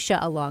minutia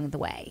along the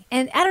way.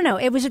 And I don't know,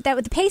 it was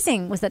that the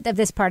pacing was that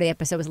this part of the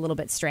episode was a little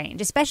bit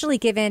strange, especially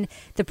given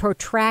the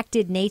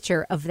protracted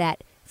nature of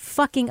that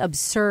fucking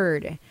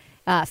absurd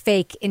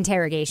fake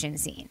interrogation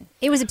scene.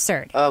 It was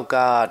absurd. Oh,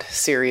 God.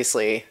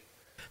 Seriously.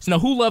 So now,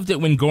 who loved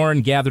it when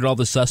Goran gathered all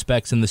the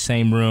suspects in the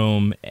same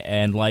room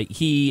and, like,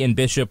 he and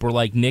Bishop were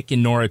like Nick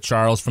and Nora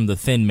Charles from The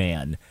Thin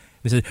Man?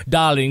 He said,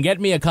 darling,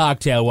 get me a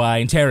cocktail while I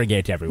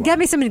interrogate everyone. Get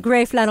me some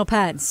gray flannel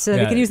pants so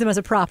we can use them as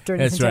a prop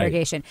during this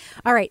interrogation.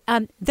 Right. All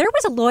right. There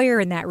was a lawyer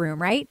in that room,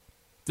 right?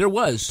 There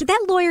was. Did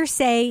that lawyer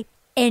say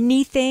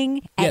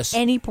anything at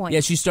any point?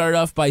 Yeah, she started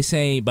off by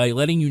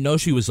letting you know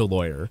she was a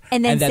lawyer,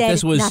 and then that said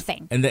this was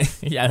nothing. And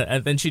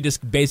then she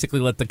just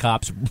basically let the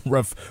cops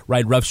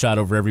ride roughshod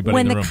over everybody.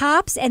 When in the the room.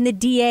 cops and the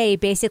DA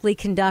basically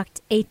conduct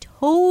a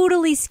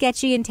totally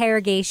sketchy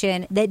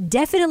interrogation that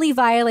definitely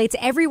violates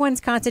everyone's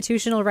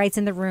constitutional rights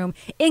in the room,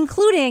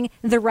 including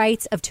the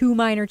rights of 2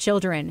 minor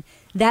children,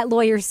 that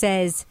lawyer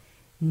says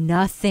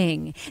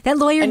nothing. That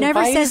lawyer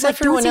never says, like,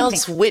 everyone don't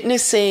else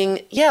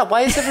witnessing? Yeah,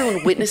 why is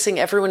everyone witnessing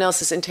everyone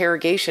else's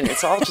interrogation?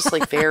 It's all just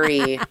like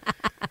very.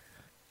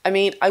 I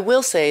mean, I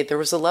will say there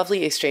was a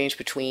lovely exchange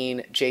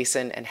between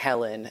Jason and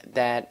Helen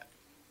that,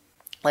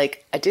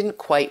 like, I didn't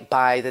quite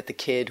buy that the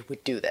kid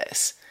would do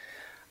this,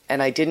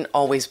 and I didn't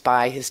always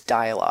buy his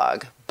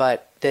dialogue,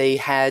 but they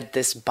had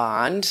this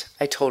bond.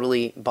 I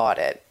totally bought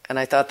it, and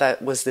I thought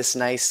that was this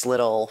nice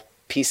little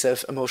piece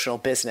of emotional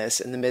business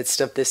in the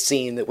midst of this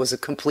scene that was a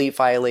complete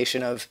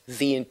violation of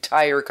the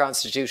entire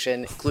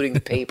Constitution, including the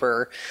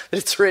paper that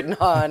it's written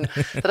on,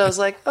 that I was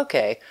like,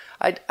 okay,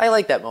 I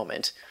like that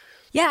moment.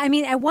 Yeah, I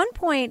mean, at one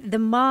point, the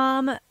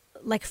mom,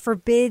 like,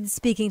 forbids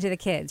speaking to the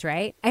kids,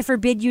 right? I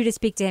forbid you to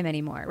speak to him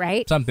anymore,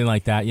 right? Something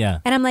like that, yeah.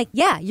 And I'm like,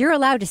 yeah, you're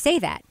allowed to say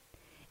that.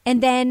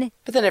 And then...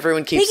 But then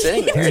everyone keeps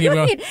saying that. And then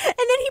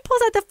he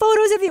pulls out the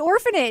photos of the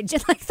orphanage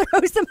and, like,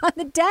 throws them on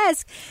the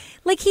desk.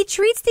 Like, he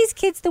treats these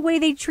kids the way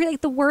they treat,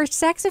 like, the worst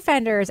sex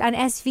offenders on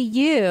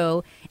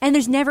SVU. And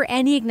there's never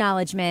any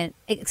acknowledgement,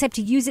 except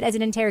to use it as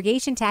an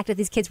interrogation tactic that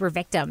these kids were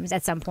victims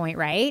at some point,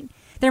 right?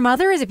 Their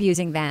mother is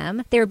abusing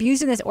them. They're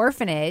abused in this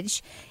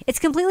orphanage. It's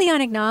completely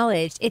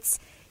unacknowledged. It's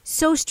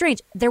so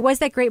strange. There was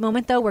that great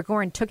moment, though, where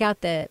Goran took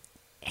out the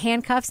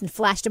handcuffs and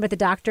flashed them at the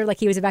doctor like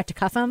he was about to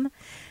cuff him.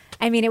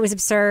 I mean, it was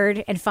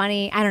absurd and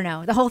funny. I don't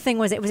know. The whole thing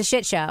was, it was a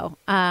shit show.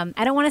 I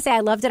don't want to say I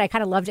loved it. I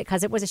kind of loved it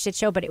because it was a shit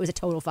show, but it was a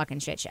total fucking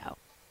shit show.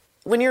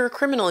 When you're a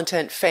Criminal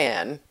Intent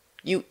fan,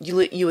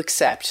 you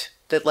accept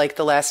that, like,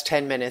 the last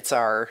 10 minutes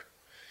are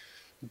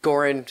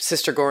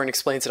Sister Goran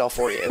explains it all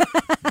for you.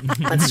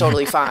 That's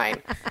totally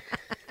fine.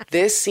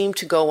 This seemed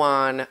to go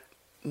on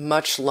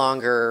much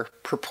longer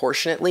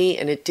proportionately,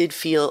 and it did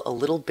feel a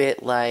little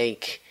bit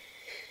like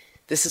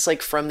this is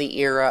like from the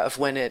era of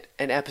when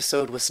an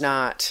episode was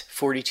not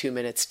 42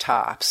 minutes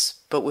tops,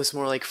 but was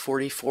more like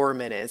 44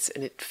 minutes.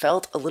 And it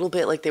felt a little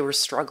bit like they were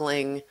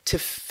struggling to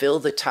fill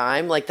the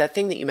time. Like that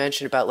thing that you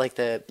mentioned about like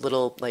the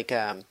little like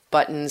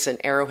buttons and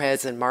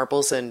arrowheads and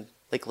marbles and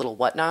like little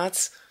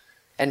whatnots,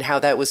 and how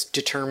that was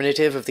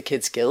determinative of the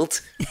kid's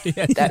guilt.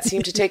 That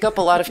seemed to take up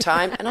a lot of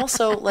time. And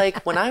also,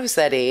 like, when I was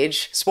that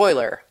age,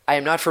 spoiler, I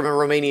am not from a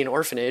Romanian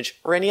orphanage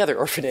or any other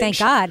orphanage. Thank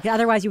God.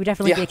 Otherwise, you would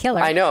definitely be a killer.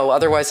 I know.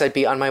 Otherwise, I'd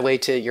be on my way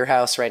to your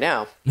house right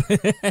now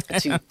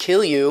to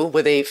kill you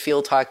with a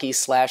field hockey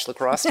 /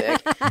 lacrosse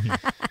stick.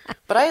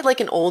 But I had like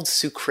an old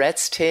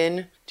Sucrets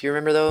tin. Do you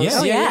remember those? Yeah.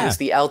 Oh, yeah. It was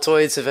the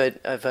Altoids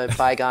of a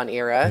bygone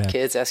era. Yeah.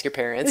 Kids, ask your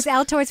parents. It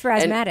was Altoids for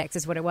asthmatics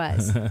is what it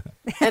was.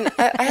 And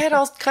I had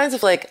all kinds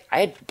of like,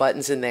 I had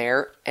buttons in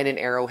there and an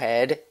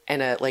arrowhead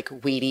and a like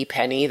weedy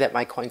penny that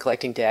my coin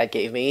collecting dad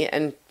gave me.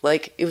 And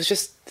like, it was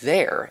just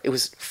there. It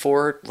was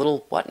 4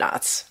 little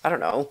whatnots. I don't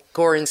know.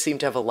 Goran seemed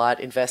to have a lot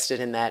invested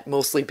in that,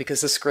 mostly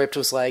because the script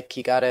was like,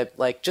 you gotta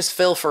like, just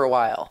fill for a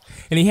while.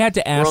 And he had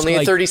to ask, we're only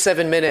at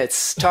 37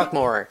 minutes. Talk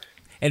more.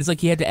 And it's like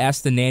he had to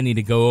ask the nanny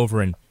to go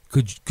over and,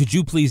 could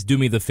you please do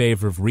me the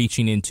favor of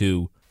reaching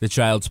into the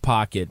child's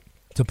pocket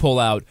to pull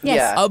out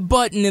Yes. a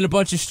button and a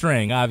bunch of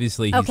string.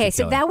 Obviously, he's Okay, the so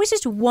killer. that was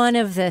just one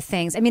of the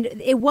things. I mean,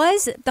 it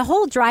was the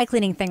whole dry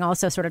cleaning thing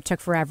also sort of took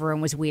forever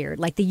and was weird.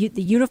 Like the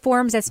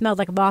uniforms that smelled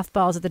like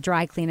mothballs at the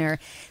dry cleaner.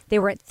 They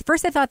were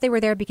first they thought they were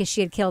there because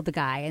she had killed the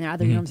guy, and their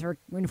other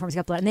uniforms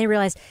got blood. And they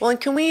realized, Well, and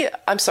can we?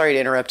 I'm sorry to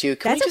interrupt you.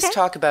 Can we That's just okay.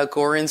 talk about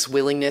Goran's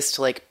willingness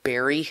to like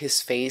bury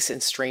his face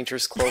in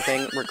strangers'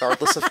 clothing,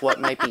 regardless of what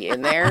might be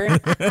in there?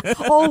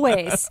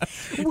 always.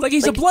 like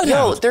he's a Yo,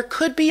 bloodhound. there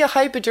could be a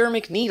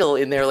hypodermic needle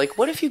in there. Like,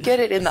 what if you get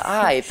it in the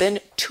eye? Then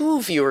two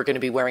of you are going to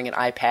be wearing an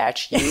eye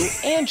patch, you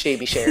and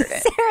Jamie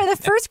Sheridan. Sarah, the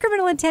first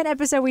Criminal Intent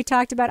episode we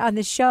talked about on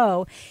the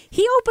show,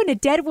 he opened a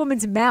dead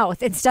woman's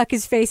mouth and stuck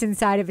his face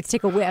inside of it to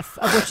take a whiff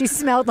of what she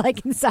smelled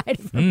like inside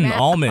of her mouth.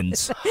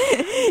 Almonds.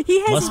 He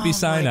has Must be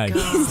cyanide.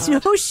 He's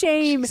no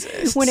shame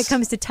when it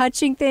comes to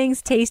touching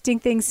things, tasting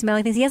things,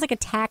 smelling things. He has like a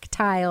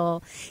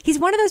tactile. He's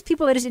one of those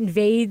people that just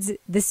invades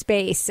the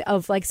space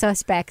of like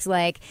suspects.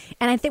 Like,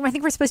 and I think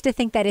we're supposed to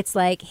think that it's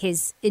like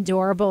his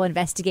adorable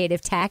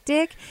investigative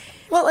tactic.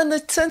 Well, and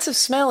the sense of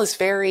smell is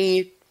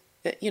very,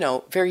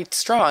 very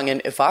strong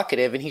and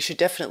evocative, and he should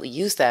definitely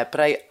use that.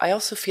 But I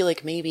also feel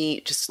like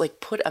maybe just like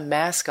put a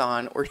mask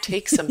on or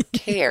take some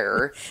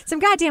care. Some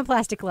goddamn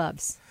plastic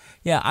gloves.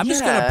 Yeah, I'm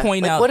just going to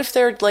point like, out. what if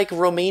their like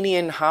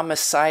Romanian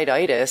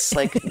homiciditis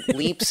like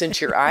leaps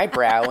into your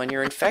eyebrow and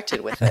you're infected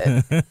with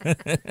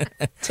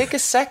it? Take a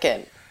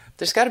second.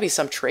 There's got to be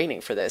some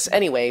training for this.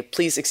 Anyway,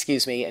 please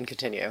excuse me and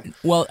continue.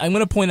 Well, I'm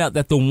going to point out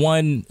that the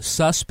one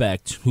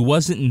suspect who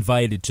wasn't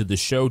invited to the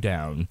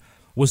showdown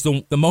was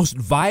the most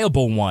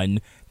viable one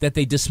that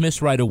they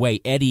dismissed right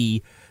away,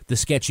 Eddie, the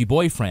sketchy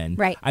boyfriend.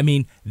 Right. I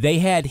mean, they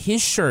had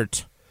his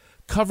shirt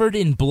covered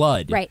in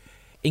blood. Right.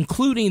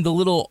 Including the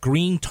little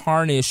green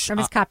tarnish From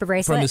his copper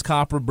bracelet. From his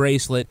copper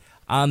bracelet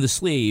on the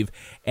sleeve.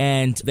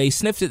 And they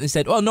sniffed it and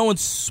said, oh, no one's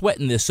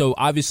sweating this, so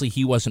obviously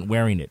he wasn't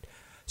wearing it.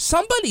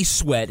 Somebody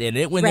sweat in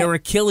it when they Right. were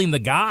killing the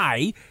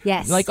guy.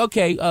 Yes. Like,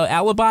 okay,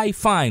 alibi,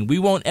 fine. We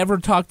won't ever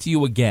talk to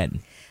you again.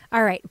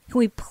 All right. Can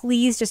we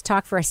please just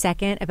talk for a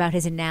second about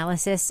his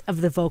analysis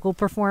of the vocal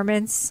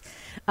performance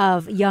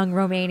of young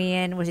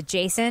Romanian, was it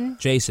Jason?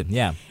 Jason,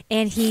 yeah.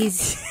 And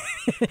he's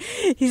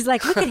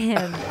like, look at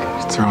him.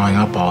 He's throwing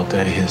up all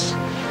day. His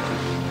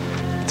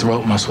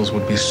throat muscles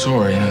would be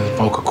sore. His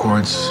vocal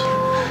cords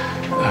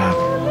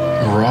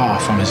raw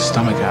from his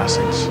stomach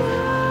acids.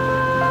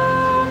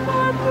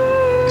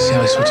 See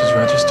how he switches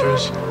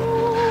registers?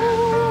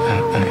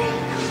 And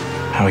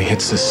how he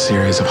hits this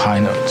series of high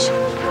notes.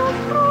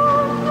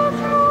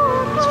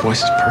 His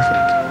voice is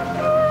perfect.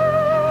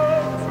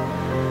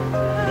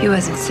 He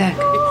wasn't sick.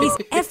 He's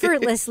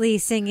effortlessly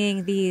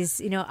singing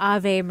these,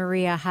 Ave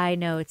Maria high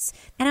notes.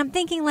 And I'm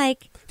thinking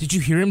like, Did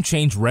you hear him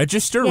change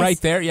register Yes.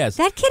 right there? Yes.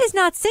 that kid is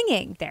not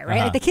singing there, right?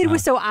 Uh-huh, Like the kid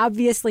was so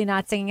obviously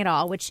not singing at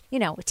all, which, a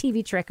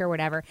TV trick or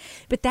whatever.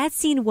 But that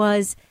scene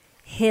was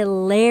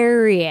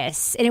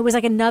hilarious. And it was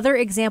like another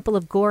example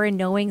of Goran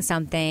knowing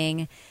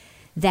something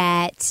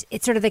that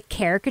it's sort of the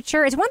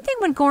caricature. It's one thing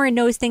when Goran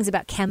knows things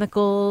about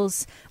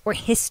chemicals or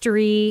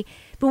history,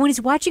 but when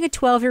he's watching a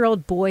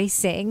 12-year-old boy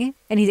sing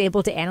and he's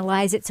able to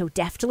analyze it so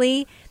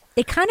deftly,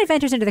 it kind of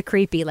enters into the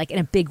creepy, like in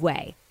a big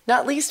way.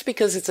 Not least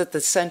because it's at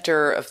the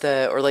center of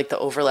the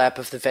overlap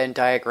of the Venn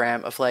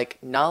diagram of like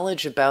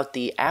knowledge about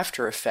the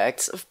after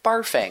effects of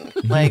barfing.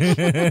 Like,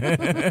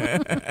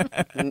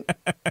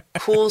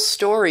 cool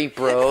story,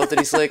 bro. That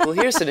he's like, well,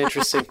 here's an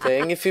interesting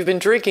thing. If you've been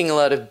drinking a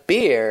lot of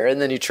beer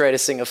and then you try to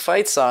sing a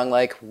fight song,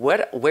 like,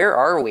 where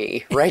are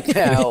we right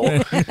now?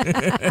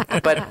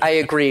 But I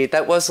agree.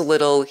 That was a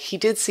little, he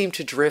did seem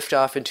to drift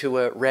off into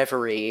a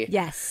reverie.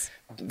 Yes.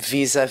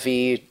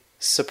 Vis-a-vis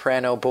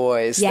Soprano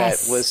Boys.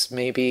 Yes. That was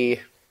maybe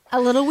A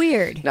little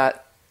weird.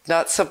 not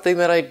something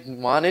that I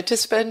wanted to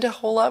spend a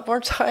whole lot more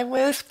time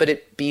with, but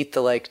it beat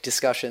the like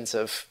discussions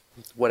of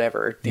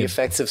whatever, the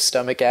effects of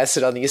stomach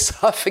acid on the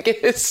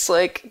esophagus.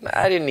 Like,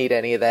 I didn't need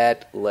any of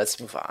that. Let's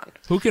move on.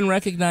 Who can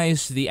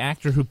recognize the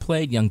actor who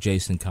played young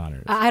Jason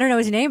Connors? I don't know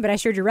his name, but I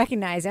sure do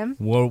recognize him.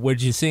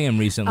 Where'd you see him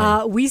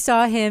recently? We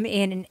saw him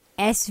in an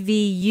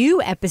SVU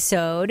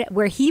episode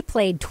where he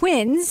played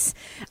twins,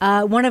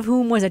 one of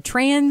whom was a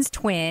trans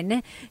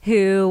twin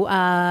who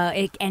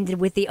it ended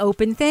with the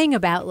open thing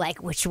about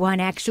like which one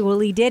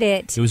actually did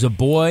it. It was a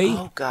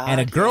boy and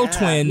a girl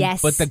twin,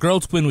 Yes. but the girl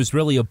twin was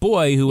really a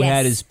boy who Yes.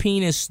 had his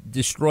penis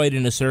destroyed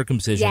in a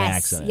circumcision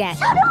accident. Yes.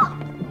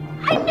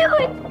 I knew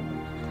it!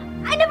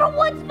 I never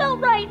once felt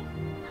right!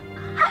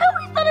 I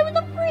always thought I was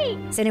a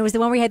freak! And it was the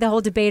one where we had the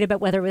whole debate about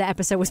whether the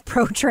episode was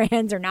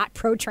pro-trans or not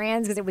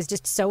pro-trans because it was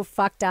just so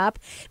fucked up.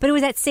 But it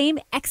was that same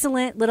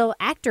excellent little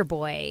actor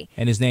boy.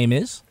 And his name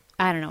is?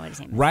 I don't know what his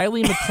name is.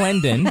 Riley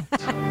McClendon.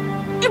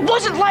 It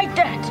wasn't like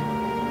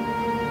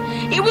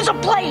that! It was a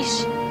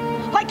place!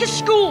 Like a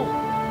school!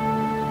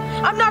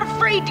 I'm not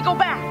afraid to go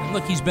back!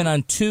 Look, he's been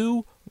on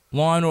 2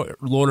 Law and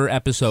Order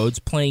episodes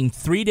playing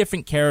 3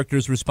 different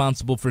characters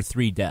responsible for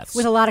 3 deaths.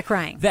 With a lot of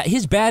crying.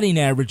 His batting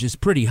average is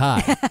pretty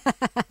high.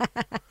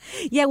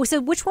 Yeah, well, so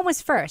which one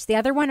was first? The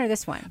other one or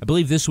this one? I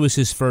believe this was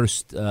his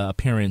first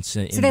appearance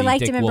in So they the liked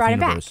Dick him and Wolf brought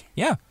him universe. back?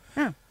 Yeah.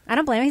 Oh, I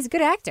don't blame him. He's a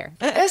good actor.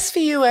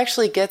 SVU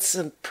actually gets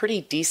some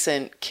pretty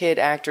decent kid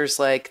actors.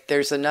 Like,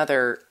 there's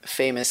another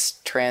famous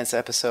trans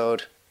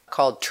episode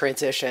called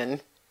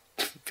Transition,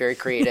 very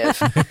creative,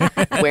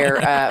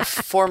 where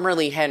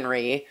formerly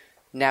Henry,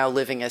 now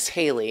living as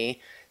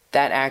Haley,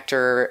 that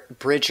actor,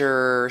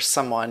 Bridger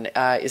someone,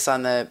 is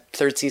on the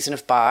 3rd season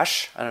of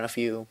Bosch. I don't know if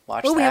you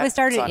watched that. We haven't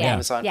started it's on yet.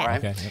 Amazon Prime.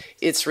 Okay, yeah.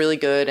 It's really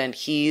good, and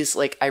he's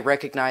like, I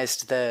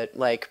recognized the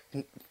like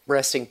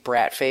resting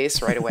brat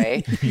face right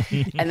away.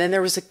 And then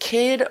there was a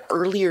kid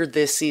earlier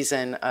this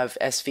season of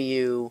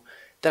SVU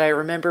that I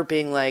remember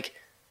being like,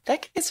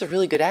 that kid's a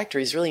really good actor.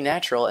 He's really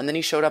natural. And then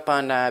he showed up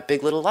on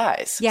Big Little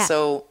Lies. Yeah.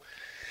 So,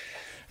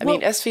 I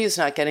mean, SVU is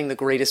not getting the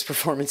greatest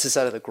performances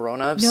out of the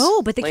grown-ups.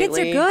 No, but the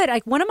lately. kids are good.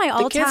 Like one of my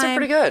all-time. The kids are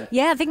pretty good.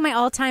 Yeah, I think my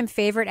all-time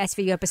favorite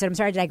SVU episode. I'm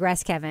sorry to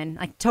digress, Kevin.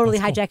 Like totally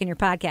hijacking your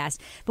podcast.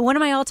 But one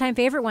of my all-time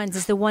favorite ones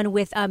is the one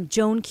with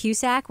Joan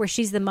Cusack, where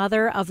she's the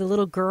mother of the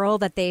little girl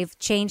that they've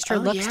changed her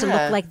looks to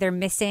look like their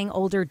missing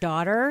older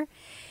daughter.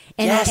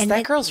 And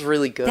that girl's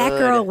really good. That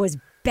girl was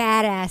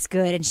badass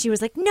good. And she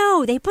was like,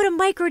 no, they put a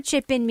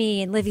microchip in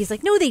me. And Livy's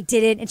like, no, they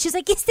didn't. And she's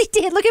like, yes, they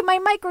did. Look at my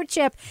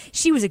microchip.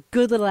 She was a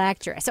good little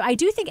actress. So I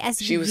do think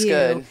SVU, she was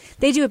good.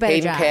 They do a better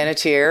Hayden job.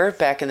 Panettiere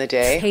back in the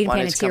day Hayden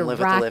wanted to come Panettiere live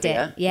rocked with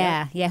Olivia. it.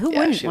 Yeah. Who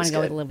wouldn't want to go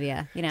with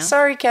Olivia? You know.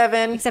 Sorry,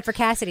 Kevin. Except for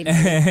Cassidy.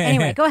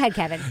 Anyway, go ahead,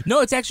 Kevin.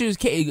 No, it's actually,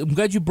 I'm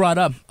glad you brought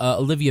up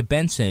Olivia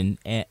Benson,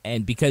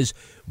 and because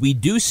we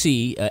do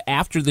see,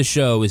 after the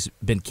show has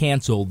been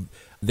canceled,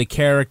 the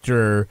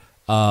character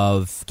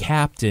of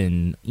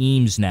Captain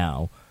Eames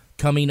now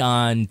coming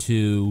on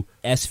to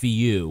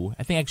SVU.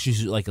 I think actually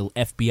she's like an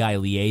FBI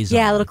liaison.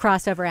 Yeah, a little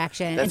crossover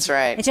action. That's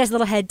right. And she has a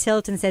little head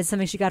tilt and says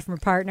something she got from her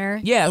partner.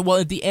 Yeah, well,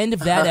 at the end of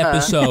that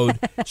episode,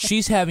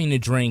 she's having a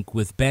drink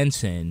with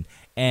Benson,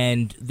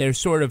 and they're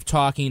sort of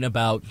talking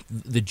about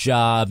the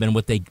job and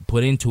what they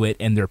put into it,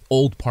 and they're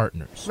old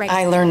partners. Right.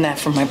 I learned that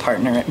from my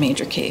partner at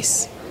Major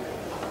Case.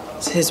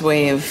 It's his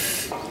way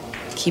of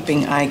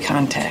keeping eye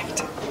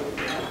contact.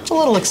 A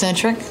little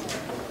eccentric.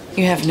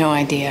 You have no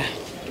idea.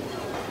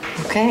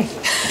 Okay.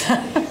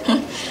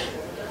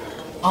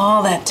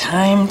 All that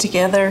time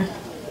together,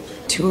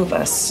 2 of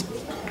us.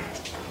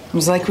 It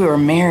was like we were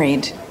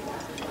married.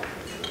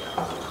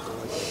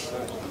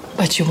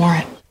 But you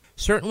weren't.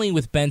 Certainly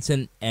with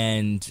Benson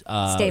and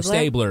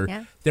Stabler,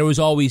 yeah. There was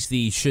always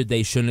the should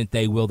they, shouldn't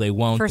they, will they,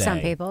 won't For they. some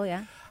people,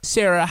 yeah.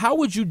 Sarah, how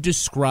would you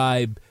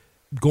describe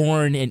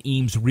Gorn and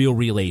Eames' real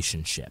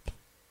relationship?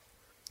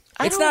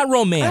 It's not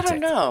romantic. I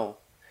don't know.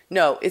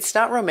 No, it's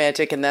not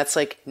romantic, and that's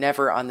like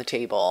never on the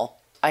table.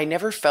 I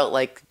never felt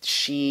like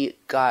she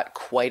got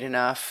quite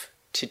enough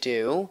to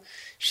do.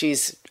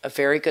 She's a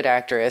very good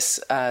actress.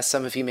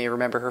 Some of you may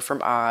remember her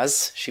from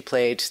Oz. She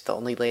played the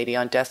only lady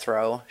on death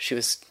row. She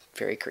was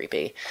very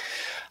creepy.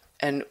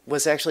 And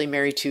was actually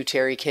married to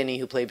Terry Kinney,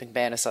 who played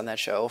McManus on that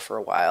show for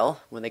a while.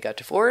 When they got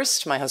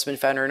divorced, my husband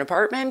found her an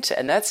apartment,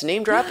 and that's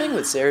name dropping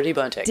with Sarah D.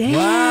 Bunting. Damn.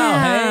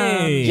 Wow,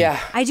 hey. Yeah.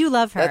 I do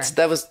love her.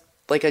 That was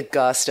like a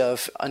gust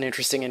of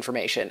uninteresting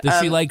information.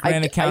 Does she like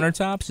granite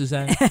countertops? Is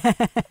that?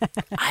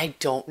 I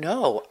don't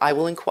know. I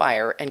will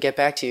inquire and get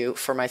back to you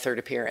for my 3rd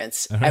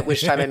appearance, at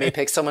which time I may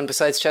pick someone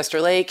besides Chester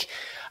Lake.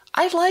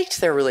 I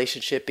liked their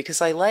relationship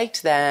because I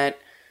liked that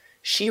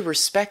she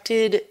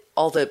respected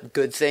all the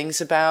good things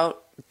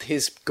about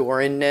his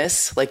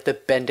Goranness, like the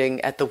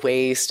bending at the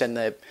waist and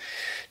the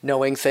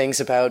knowing things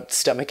about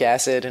stomach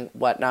acid and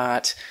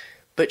whatnot.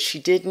 But she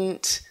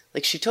didn't...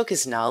 Like, she took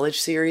his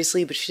knowledge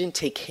seriously, but she didn't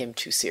take him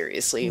too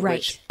seriously, right.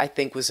 Which I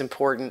think was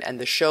important.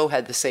 And the show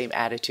had the same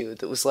attitude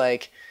that was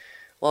like,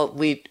 well,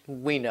 we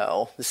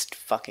know this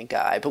fucking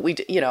guy, but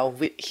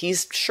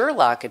he's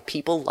Sherlock, and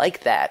people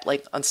like that.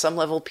 Like, on some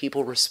level,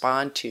 people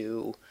respond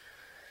to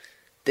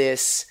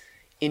this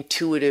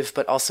intuitive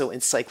but also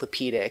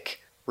encyclopedic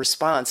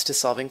response to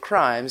solving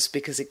crimes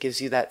because it gives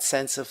you that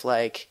sense of,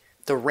 like,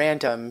 the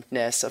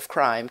randomness of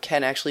crime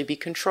can actually be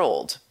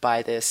controlled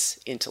by this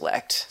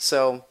intellect.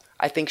 So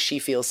I think she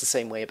feels the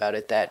same way about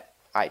it that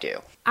I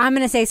do. I'm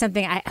going to say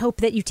something. I hope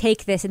that you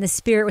take this in the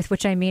spirit with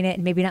which I mean it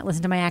and maybe not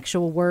listen to my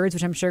actual words,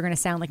 which I'm sure are going to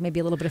sound like maybe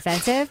a little bit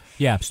offensive.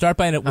 Yeah, start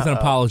by with an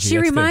apology. She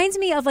That's reminds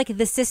me of like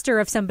the sister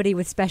of somebody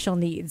with special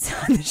needs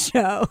on the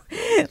show.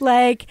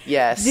 Like,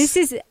 yes.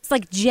 It's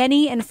like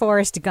Jenny and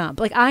Forrest Gump.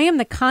 Like, I am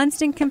the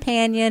constant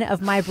companion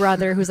of my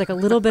brother who's like a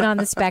little bit on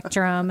the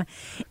spectrum,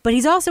 but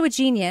he's also a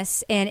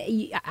genius, and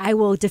I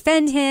will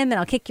defend him and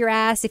I'll kick your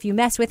ass if you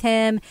mess with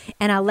him,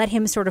 and I'll let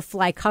him sort of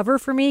fly cover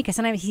for me because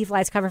sometimes he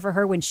flies cover for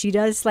her when she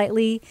does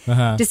slightly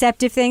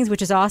deceptive things,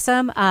 which is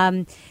awesome.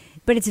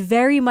 But it's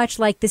very much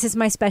like, this is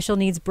my special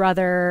needs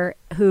brother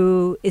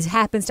who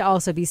happens to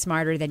also be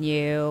smarter than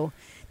you.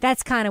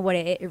 That's kind of what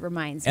it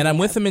reminds me. And I'm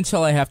with him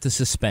until I have to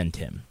suspend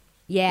him.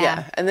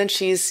 Yeah. And then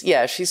she's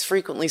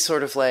frequently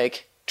sort of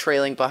like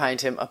trailing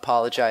behind him,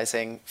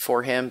 apologizing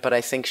for him. But I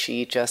think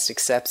she just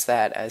accepts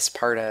that as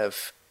part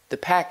of the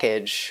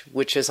package,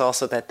 which is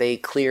also that they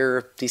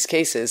clear these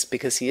cases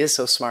because he is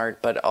so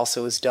smart, but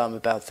also is dumb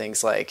about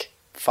things like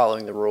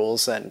following the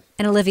rules and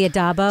Olivia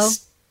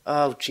Dabo.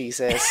 Oh,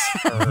 Jesus.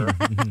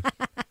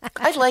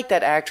 I I like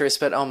that actress,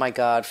 but oh my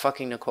God,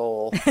 fucking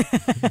Nicole.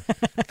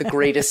 The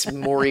greatest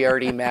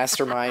Moriarty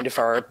mastermind of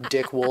our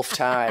Dick Wolf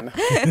time.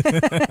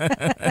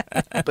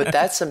 But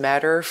that's a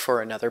matter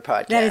for another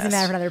podcast. That is a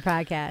matter for another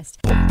podcast.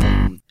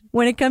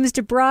 When it comes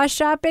to bra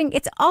shopping,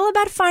 it's all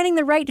about finding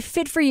the right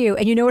fit for you.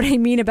 And you know what I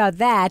mean about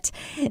that.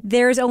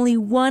 There's only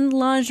one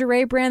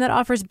lingerie brand that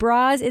offers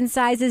bras in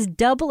sizes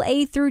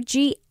AA through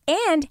G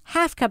and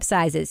half cup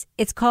sizes.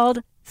 It's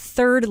called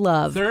Third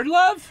Love. Third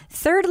Love?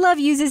 Third Love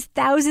uses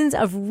thousands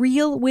of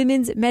real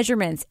women's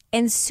measurements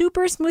and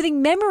super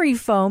smoothing memory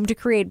foam to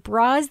create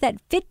bras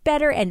that fit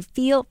better and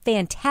feel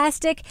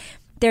fantastic.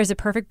 There's a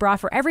perfect bra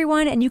for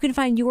everyone, and you can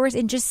find yours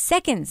in just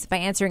seconds by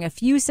answering a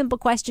few simple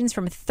questions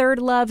from Third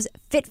Love's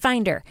Fit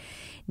Finder.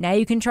 Now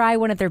you can try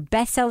one of their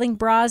best-selling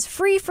bras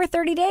free for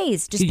 30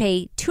 days. Just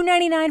pay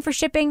 $2.99 for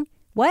shipping.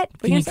 What?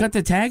 Can you cut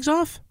the tags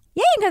off?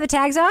 Yeah, you can cut the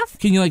tags off.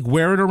 Can you, like,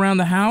 wear it around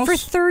the house? For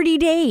 30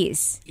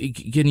 days.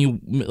 Can you,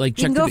 like,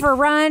 check You can go for a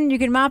run. You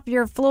can mop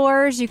your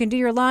floors. You can do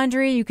your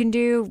laundry. You can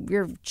do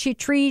your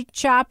tree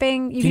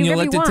chopping. Can you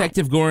let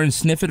Detective Gorin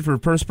sniff it for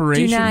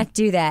perspiration? Do not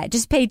do that.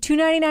 Just pay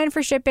 $2.99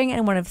 for shipping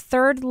and one of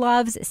Third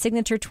Love's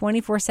signature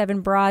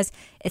 24/7 bras.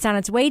 It's on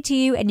its way to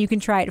you, and you can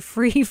try it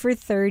free for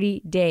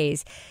 30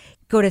 days.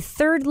 Go to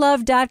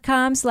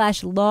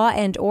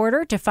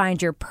thirdlove.com/lawandorder to find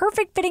your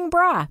perfect fitting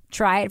bra.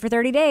 Try it for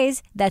 30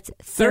 days. That's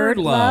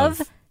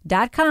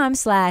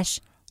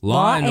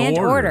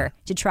thirdlove.com/lawandorder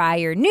to try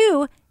your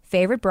new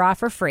favorite bra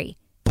for free.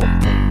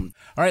 All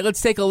right,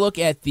 let's take a look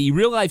at the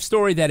real-life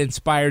story that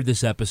inspired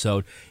this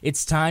episode.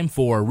 It's time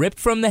for Ripped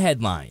from the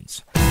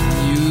Headlines.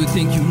 You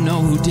think you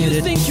know who did it.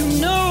 You think you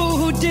know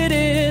who did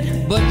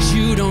it. But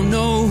you don't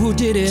know who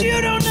did it.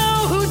 You don't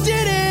know who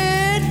did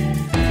it.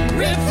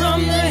 Ripped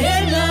from the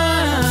headlines.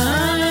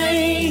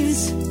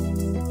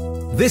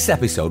 This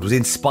episode was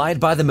inspired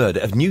by the murder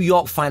of New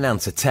York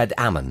financier Ted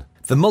Ammon.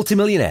 The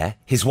multimillionaire,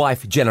 his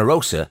wife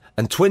Generosa,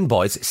 and twin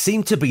boys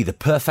seemed to be the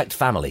perfect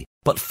family,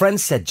 but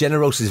friends said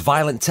Generosa's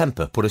violent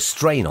temper put a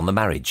strain on the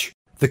marriage.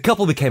 The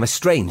couple became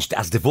estranged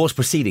as divorce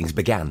proceedings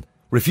began.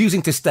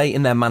 Refusing to stay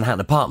in their Manhattan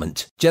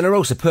apartment,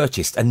 Generosa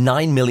purchased a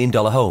 $9 million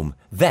home,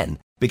 then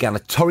began a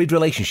torrid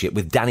relationship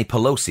with Danny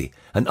Pelosi,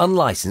 an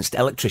unlicensed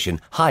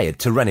electrician hired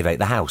to renovate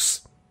the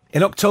house.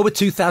 In October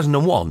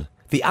 2001,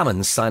 the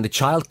Ammons signed a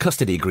child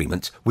custody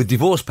agreement with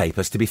divorce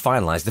papers to be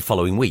finalized the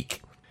following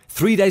week.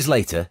 3 days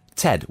later,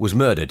 Ted was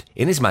murdered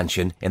in his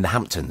mansion in the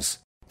Hamptons.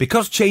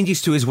 Because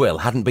changes to his will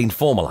hadn't been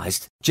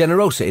formalized,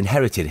 Generosa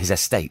inherited his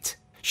estate.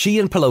 She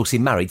and Pelosi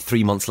married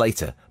 3 months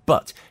later,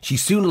 but she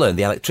soon learned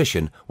the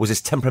electrician was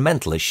as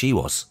temperamental as she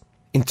was.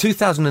 In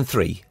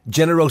 2003,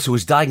 Generosa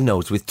was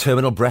diagnosed with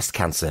terminal breast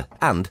cancer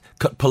and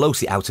cut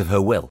Pelosi out of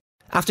her will.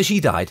 After she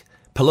died,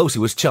 Pelosi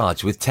was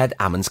charged with Ted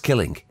Ammon's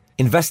killing.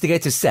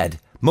 Investigators said,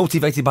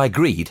 motivated by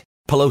greed,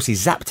 Pelosi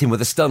zapped him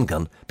with a stun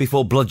gun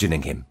before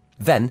bludgeoning him,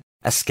 then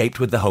escaped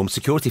with the home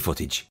security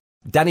footage.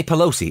 Danny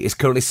Pelosi is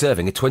currently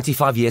serving a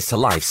 25 years to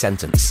life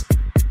sentence.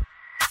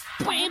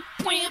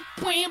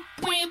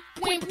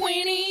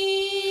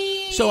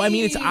 So, I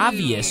mean, it's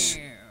obvious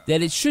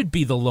that it should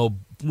be the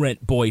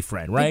low-rent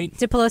boyfriend, right?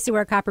 Did Pelosi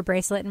wear a copper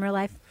bracelet in real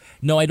life?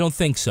 No, I don't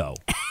think so.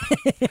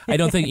 I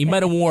don't think he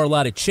might have wore a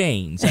lot of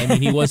chains. I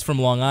mean, he was from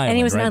Long Island, and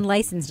he was right? an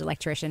unlicensed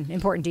electrician.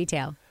 Important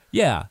detail.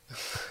 Yeah.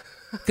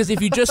 Because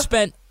if you just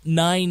spent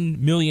 $9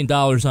 million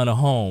on a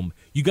home,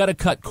 you got to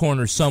cut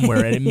corners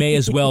somewhere, and it may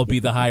as well be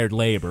the hired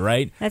labor,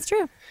 right? That's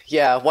true.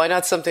 Yeah, why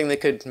not something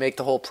that could make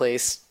the whole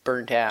place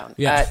burn down?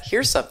 Yeah.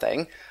 Here's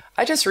something.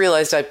 I just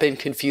realized I've been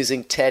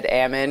confusing Ted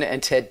Ammon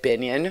and Ted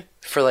Binion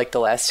for like the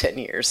last 10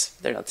 years.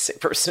 They're not the same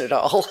person at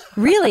all.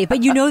 Really?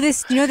 But you know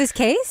this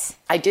case?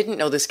 I didn't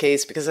know this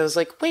case because I was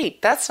like,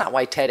 wait, that's not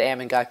why Ted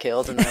Ammon got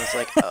killed. And then I was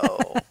like,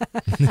 oh.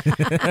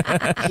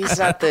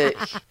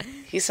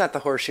 He's not the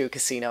Horseshoe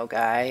Casino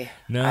guy.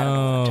 No. I don't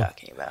know what I'm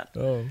talking about.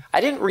 Oh. I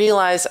didn't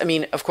realize, I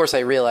mean, of course I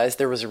realized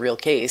there was a real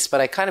case,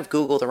 but I kind of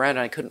Googled around and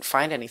I couldn't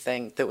find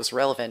anything that was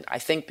relevant. I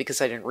think because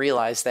I didn't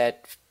realize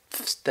that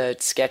the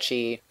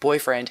sketchy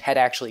boyfriend had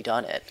actually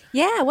done it.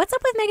 Yeah, what's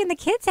up with Megan the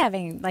Kids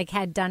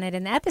had done it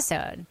in the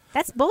episode?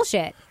 That's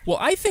bullshit. Well,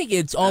 I think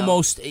it's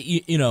almost,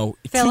 too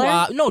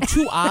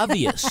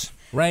obvious,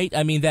 right?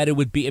 I mean, that it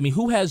would be,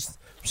 who has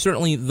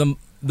certainly the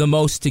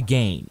most to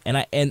gain?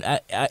 And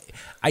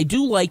I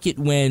do like it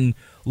when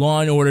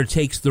Law & Order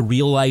takes the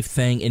real-life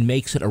thing and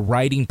makes it a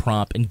writing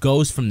prompt and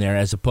goes from there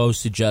as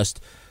opposed to just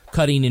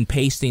cutting and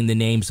pasting the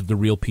names of the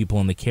real people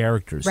and the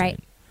characters. Right.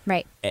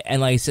 Right.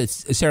 And like I said,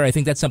 Sarah, I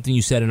think that's something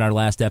you said in our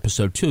last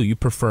episode, too. You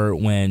prefer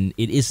when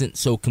it isn't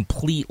so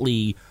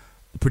completely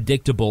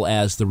predictable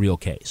as the real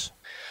case.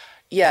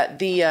 Yeah,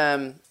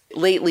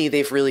 lately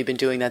they've really been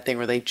doing that thing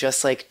where they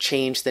just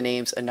change the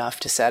names enough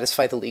to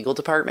satisfy the legal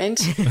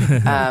department.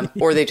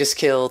 Or they just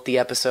kill the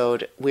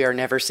episode. We are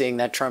never seeing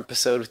that Trump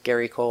episode with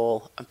Gary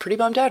Cole. I'm pretty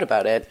bummed out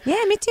about it.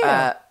 Yeah, me too.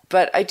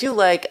 But I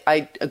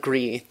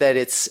agree that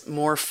it's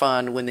more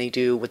fun when they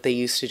do what they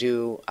used to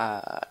do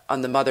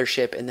on the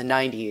Mothership in the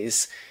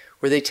 90s,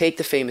 where they take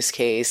the famous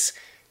case,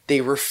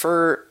 they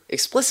refer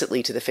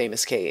explicitly to the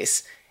famous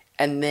case,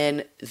 and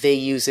then they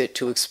use it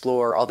to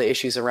explore all the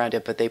issues around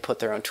it, but they put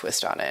their own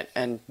twist on it.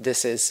 And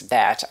this is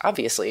that,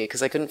 obviously,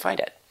 because I couldn't find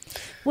it.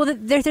 Well,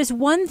 there's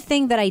one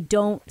thing that I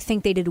don't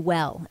think they did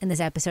well in this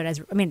episode.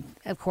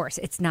 Of course,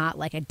 it's not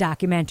like a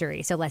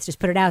documentary, so let's just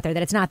put it out there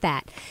that it's not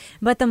that.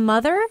 But the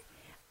mother,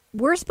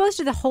 we're supposed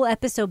to the whole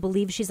episode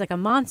believe she's like a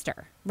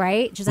monster,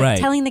 right? She's like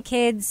telling the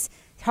kids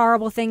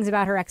horrible things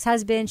about her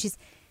ex-husband.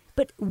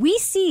 But we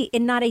see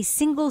in not a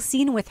single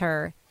scene with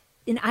her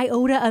an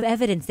iota of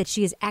evidence that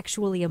she is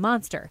actually a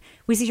monster.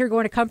 We see her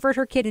going to comfort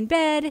her kid in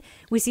bed.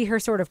 We see her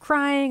sort of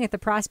crying at the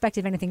prospect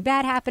of anything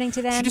bad happening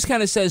to them. She just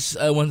kind of says,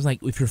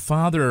 if your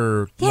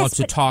father wants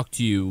to talk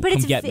to you,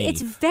 come get me.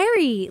 It's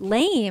very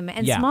lame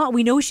and small.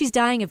 We know she's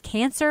dying of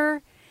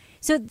cancer.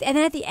 So, and then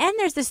at the end,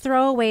 there's this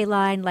throwaway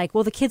line like,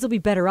 well, the kids will be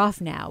better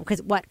off now.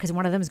 Because what? Because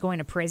one of them is going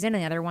to prison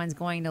and the other one's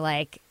going to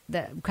like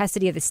the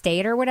custody of the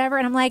state or whatever.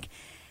 And I'm like,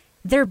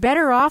 they're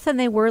better off than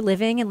they were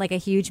living in like a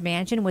huge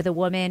mansion with a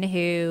woman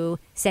who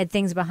said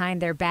things behind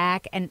their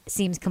back and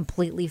seems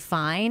completely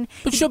fine.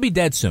 But she'll be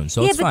dead soon,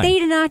 so it's fine. Yeah, but they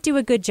did not do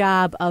a good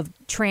job of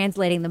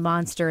translating the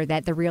monster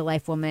that the real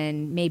life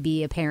woman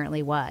maybe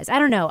apparently was. I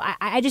don't know.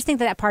 I just think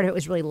that part of it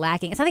was really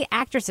lacking. It's not the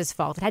actress's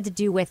fault. It had to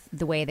do with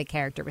the way the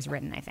character was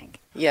written, I think.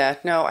 Yeah,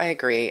 no, I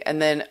agree.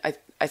 And then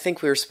I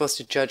think we were supposed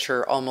to judge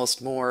her almost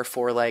more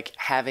for like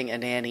having a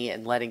nanny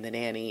and letting the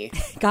nanny,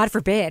 God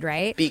forbid,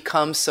 right?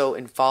 become so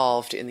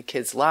involved in the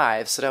kids'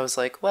 lives. So I was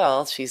like,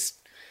 well, she's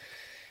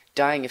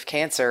dying of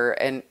cancer.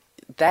 And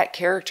that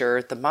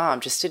character, the mom,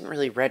 just didn't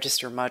really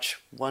register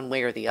much one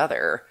way or the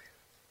other.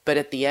 But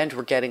at the end,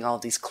 we're getting all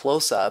these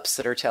close-ups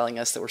that are telling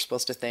us that we're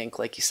supposed to think,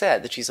 like you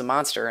said, that she's a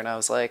monster. And I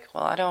was like,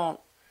 well, I don't,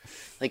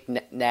 like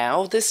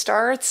now this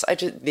starts? they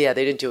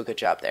didn't do a good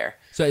job there.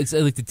 So it's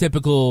like the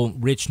typical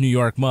rich New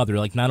York mother.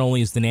 Like, not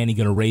only is the nanny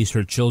going to raise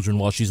her children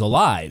while she's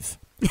alive,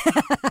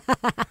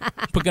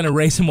 but going to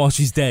raise them while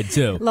she's dead,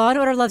 too. Law and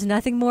Order loves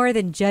nothing more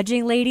than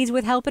judging ladies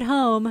with help at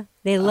home.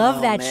 They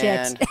love that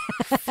shit.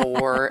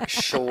 For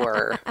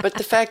sure. But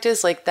the fact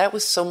is, like, that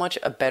was so much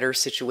a better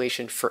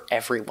situation for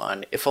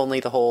everyone. If only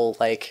the whole,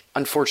 like,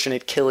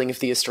 unfortunate killing of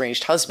the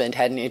estranged husband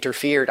hadn't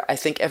interfered, I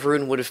think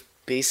everyone would have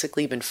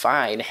basically been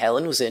fine.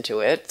 Helen was into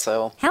it,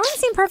 so... Helen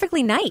seemed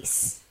perfectly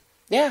nice.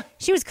 Yeah.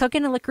 She was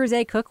cooking in Le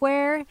Creuset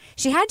cookware.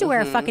 She had to wear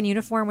a fucking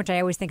uniform, which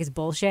I always think is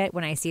bullshit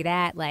when I see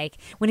that. Like,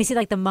 when you see,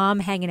 like, the mom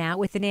hanging out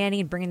with the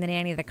nanny and bringing the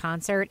nanny to the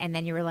concert, and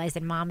then you realize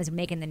that mom is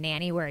making the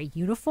nanny wear a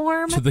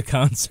uniform. To the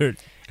concert.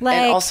 Like,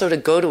 and also to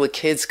go to a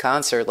kid's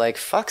concert, like,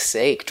 fuck's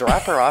sake,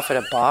 drop her off at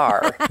a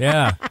bar.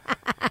 Yeah.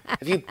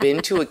 Have you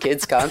been to a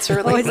kid's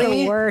concert lately? Oh, it's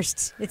the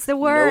worst. It's the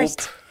worst.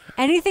 Nope.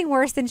 Anything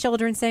worse than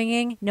children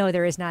singing? No,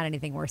 there is not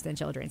anything worse than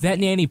children singing.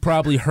 That nanny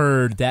probably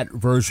heard that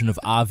version of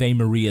Ave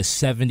Maria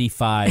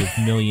 75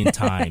 million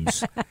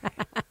times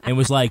and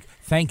was like,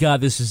 thank God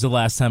this is the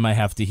last time I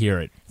have to hear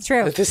it. It's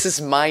true. This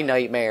is my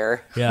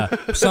nightmare. Yeah.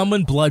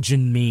 Someone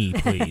bludgeon me,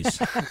 please.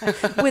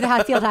 With a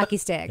hot field hockey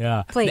stick.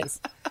 Yeah.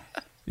 Please.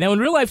 Now, in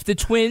real life, the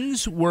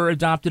twins were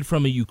adopted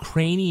from a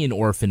Ukrainian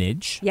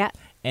orphanage. Yeah.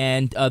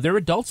 And they're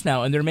adults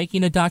now, and they're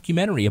making a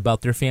documentary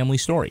about their family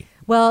story.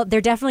 Well,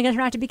 they're definitely going to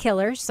turn out to be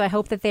killers, so I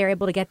hope that they're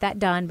able to get that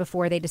done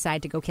before they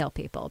decide to go kill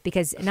people.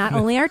 Because not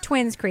only are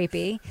twins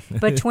creepy,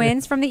 but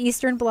twins from the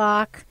Eastern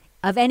Bloc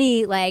of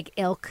any, like,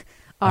 ilk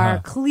are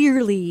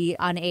clearly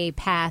on a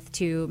path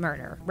to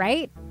murder,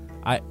 right?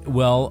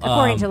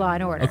 According to Law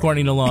and Order.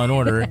 According to Law and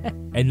Order,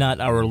 and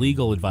not our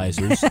legal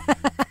advisors.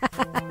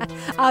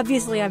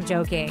 Obviously, I'm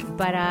joking.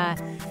 But,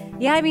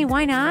 yeah, I mean,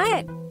 why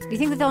not? Do you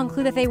think that they'll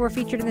include that they were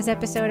featured in this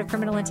episode of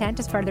Criminal Intent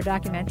as part of their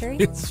documentary?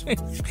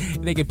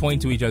 They could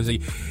point to each other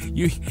and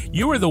say,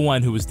 you were the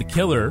one who was the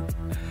killer.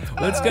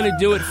 That's going to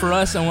do it for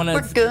us.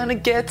 We're going to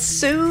get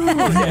sued.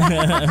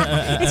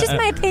 It's just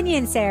my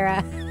opinion,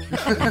 Sarah.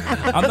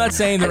 I'm not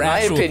saying they're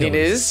actual My opinion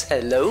killers. is,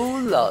 hello,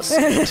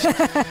 lawsuit.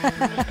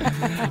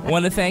 I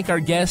want to thank our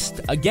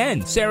guest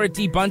again, Sarah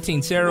D.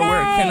 Bunting. Sarah,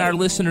 where can our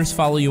listeners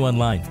follow you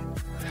online?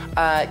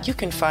 You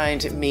can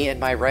find me and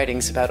my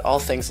writings about all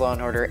things Law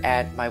 & Order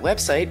at my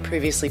website,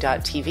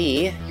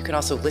 previously.tv. You can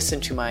also listen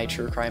to my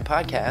true crime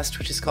podcast,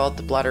 which is called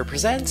The Blotter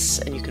Presents,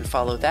 and you can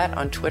follow that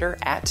on Twitter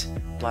at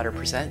Blotter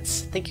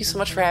Presents. Thank you so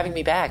much for having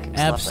me back. It was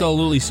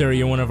Absolutely, lovely. Sarah.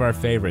 You're one of our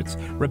favorites.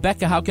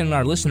 Rebecca, how can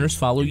our listeners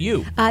follow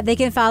you? They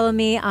can follow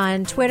me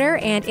on Twitter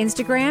and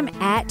Instagram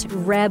at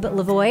Reb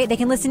Lavoie. They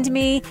can listen to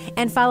me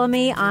and follow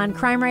me on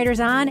Crime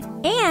Writers On,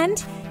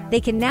 and they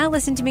can now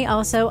listen to me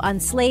also on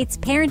Slate's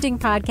parenting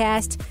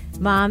podcast,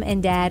 Mom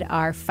and Dad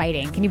Are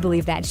Fighting. Can you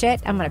believe that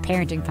shit? I'm on a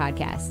parenting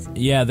podcast.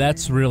 Yeah,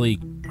 that's really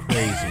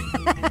crazy.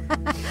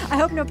 I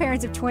hope no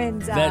parents of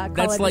twins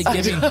that's like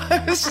giving...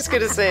 I was just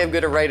going to say I'm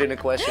going to write in a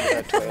question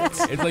about twins.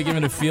 It's like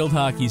giving a field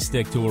hockey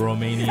stick to a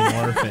Romanian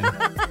orphan.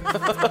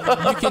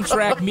 You can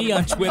track me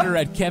on Twitter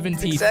at Kevin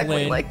T.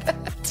 Exactly Flynn. like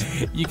that.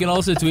 You can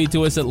also tweet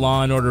to us at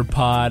Law & Order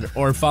Pod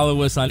or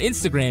follow us on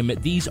Instagram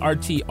at These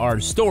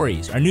RTR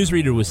Stories. Our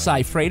newsreader was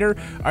Cy Frater.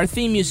 Our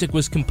theme music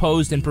was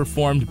composed and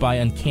performed by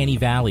Uncanny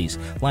Valleys.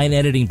 Line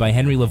editing by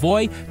Henry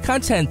Lavoie.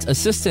 Content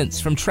assistance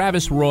from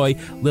Travis Roy.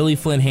 Lily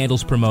Flynn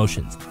handles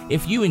promotions.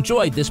 If you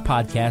enjoyed this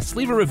podcast,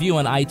 leave a review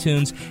on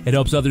iTunes. It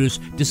helps others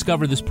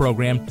discover this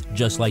program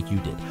just like you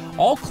did.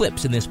 All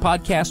clips in this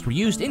podcast were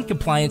used in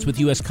compliance with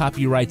U.S.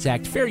 Copyrights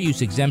Act fair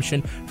use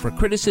exemption for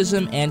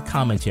criticism and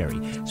commentary.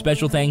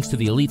 Special thanks to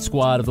the elite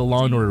squad of the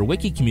Law & Order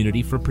Wiki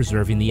community for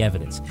preserving the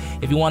evidence.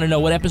 If you want to know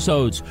what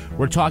episodes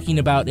we're talking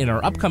about in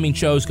our upcoming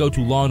shows, go to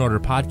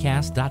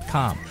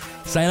lawandorderpodcast.com.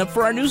 Sign up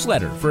for our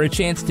newsletter for a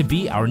chance to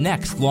be our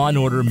next Law &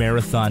 Order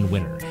Marathon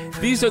winner.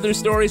 These Other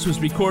Stories was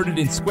recorded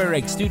in Square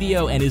Egg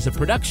Studio and is a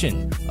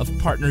production of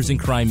Partners in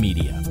Crime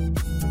Media.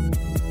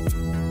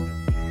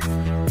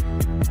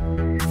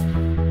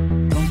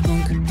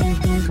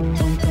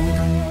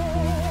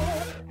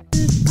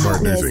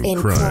 Partners in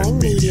Crime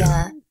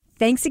Media.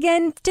 Thanks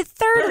again to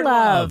Third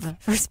Love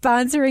for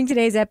sponsoring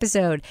today's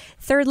episode.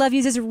 Third Love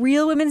uses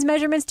real women's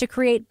measurements to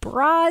create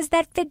bras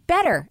that fit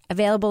better.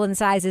 Available in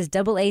sizes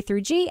AA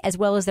through G, as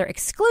well as their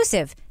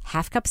exclusive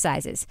half-cup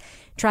sizes.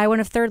 Try one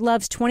of Third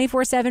Love's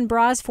 24/7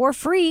 bras for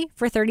free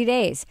for 30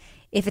 days.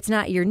 If it's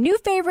not your new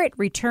favorite,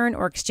 return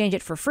or exchange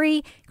it for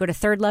free. Go to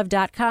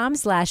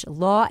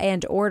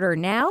thirdlove.com/law-and-order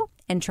now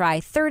and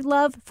try Third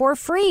Love for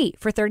free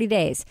for 30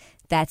 days.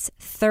 That's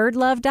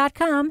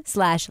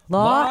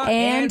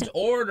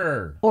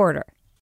thirdlove.com/law-and-order.